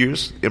for a few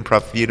years.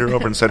 Improv theater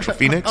over in Central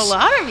Phoenix. A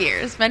lot of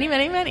years. Many,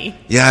 many, many.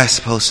 Yeah, I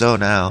suppose so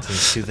now.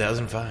 Since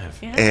 2005.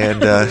 Yeah. And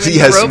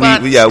When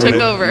robots took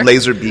when over.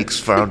 Laserbeaks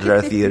founded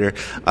our theater.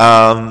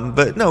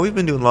 But no, we've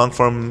been doing long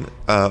form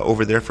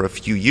over there for a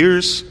few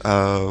years. We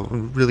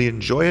really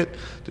enjoy it.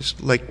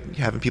 Just like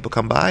having people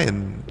come by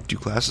and do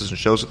classes and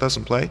shows with us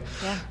and play.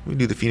 Yeah. We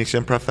do the Phoenix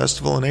Improv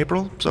Festival in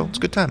April, so it's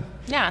a good time.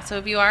 Yeah, so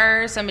if you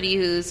are somebody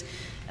who's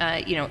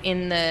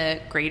in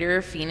the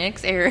greater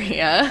Phoenix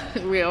area,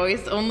 we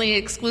always only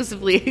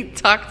exclusively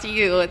talk to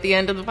you at the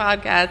end of the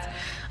podcast.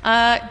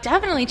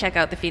 Definitely check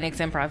out the Phoenix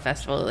Improv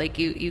Festival. Like,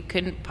 you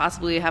couldn't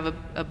possibly have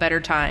a better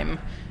time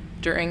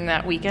during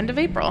that weekend of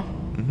April.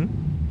 Mm-hmm.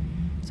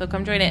 So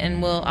come join it,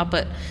 and I'll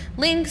put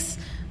links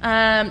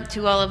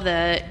to all of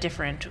the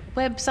different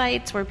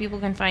websites where people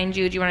can find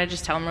you. Do you want to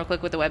just tell them real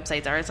quick what the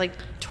websites are? It's like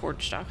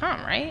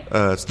torch.com, right?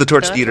 It's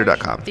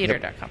thetorchtheater.com.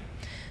 Theater.com.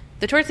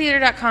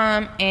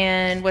 thetorchtheater.com,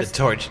 and what's...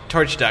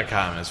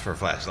 Torch.com is for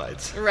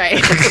flashlights.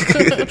 Right.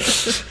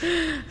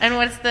 And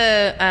what's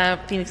the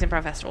Phoenix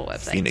Improv Festival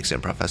website?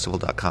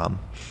 PhoenixImprovFestival.com.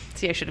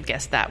 See, I should have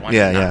guessed that one,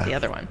 not the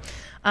other one.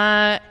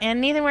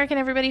 And Nathan, where can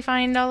everybody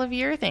find all of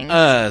your things?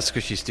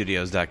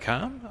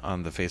 SquishyStudios.com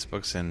on the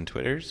Facebooks and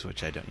Twitters,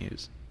 which I don't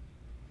use.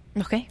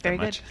 Okay, very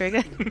good, very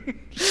good.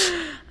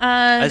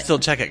 I still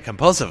check it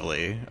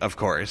compulsively, of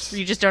course.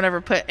 You just don't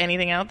ever put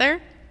anything out there?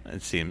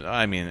 It seems.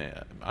 I mean,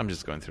 I'm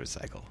just going through a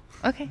cycle.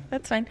 Okay,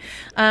 that's fine.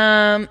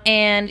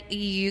 And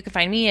you can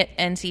find me at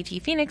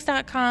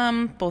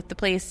nctphoenix.com, both the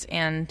place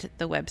and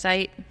the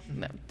website.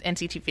 No,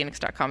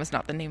 nctphoenix.com is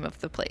not the name of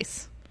the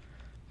place.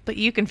 But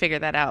you can figure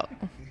that out,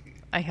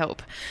 I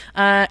hope.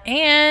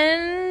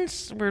 And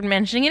we're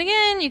mentioning it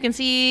again. You can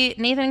see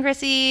Nathan and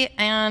Chrissy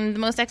and the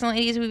Most Excellent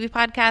 80s Movie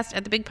Podcast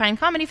at the Big Pine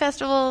Comedy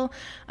Festival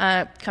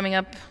coming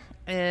up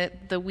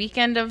the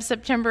weekend of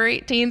September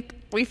 18th.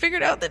 We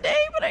figured out the day,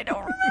 but I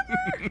don't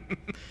remember.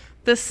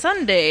 The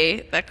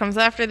Sunday that comes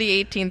after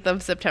the 18th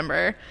of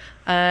September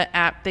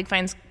at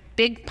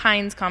Big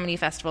Pines Comedy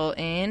Festival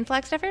in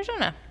Flagstaff,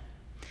 Arizona.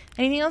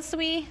 Anything else that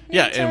we need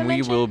to and we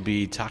mention? will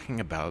be talking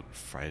about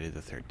Friday the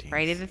 13th.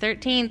 Friday the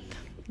 13th.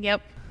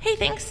 Yep. Hey,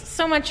 thanks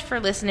so much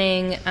for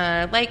listening.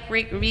 Like,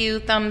 rate, review,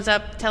 thumbs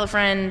up, tell a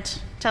friend,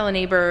 tell a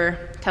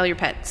neighbor, tell your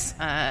pets.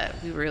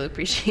 We really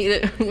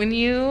appreciate it when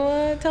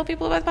you tell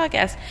people about the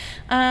podcast.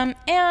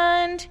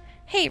 And,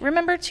 hey,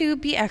 remember to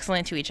be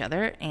excellent to each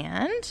other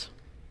and...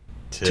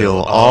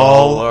 Till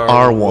all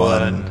are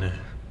one.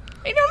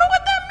 I don't know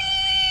what that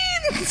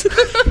means!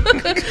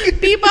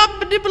 Bebop,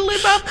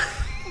 bop.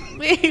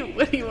 Wait,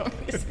 what do you want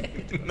me to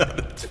say? No,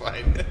 that's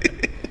fine.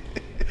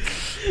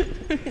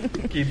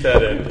 Keep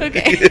that in.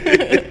 Okay.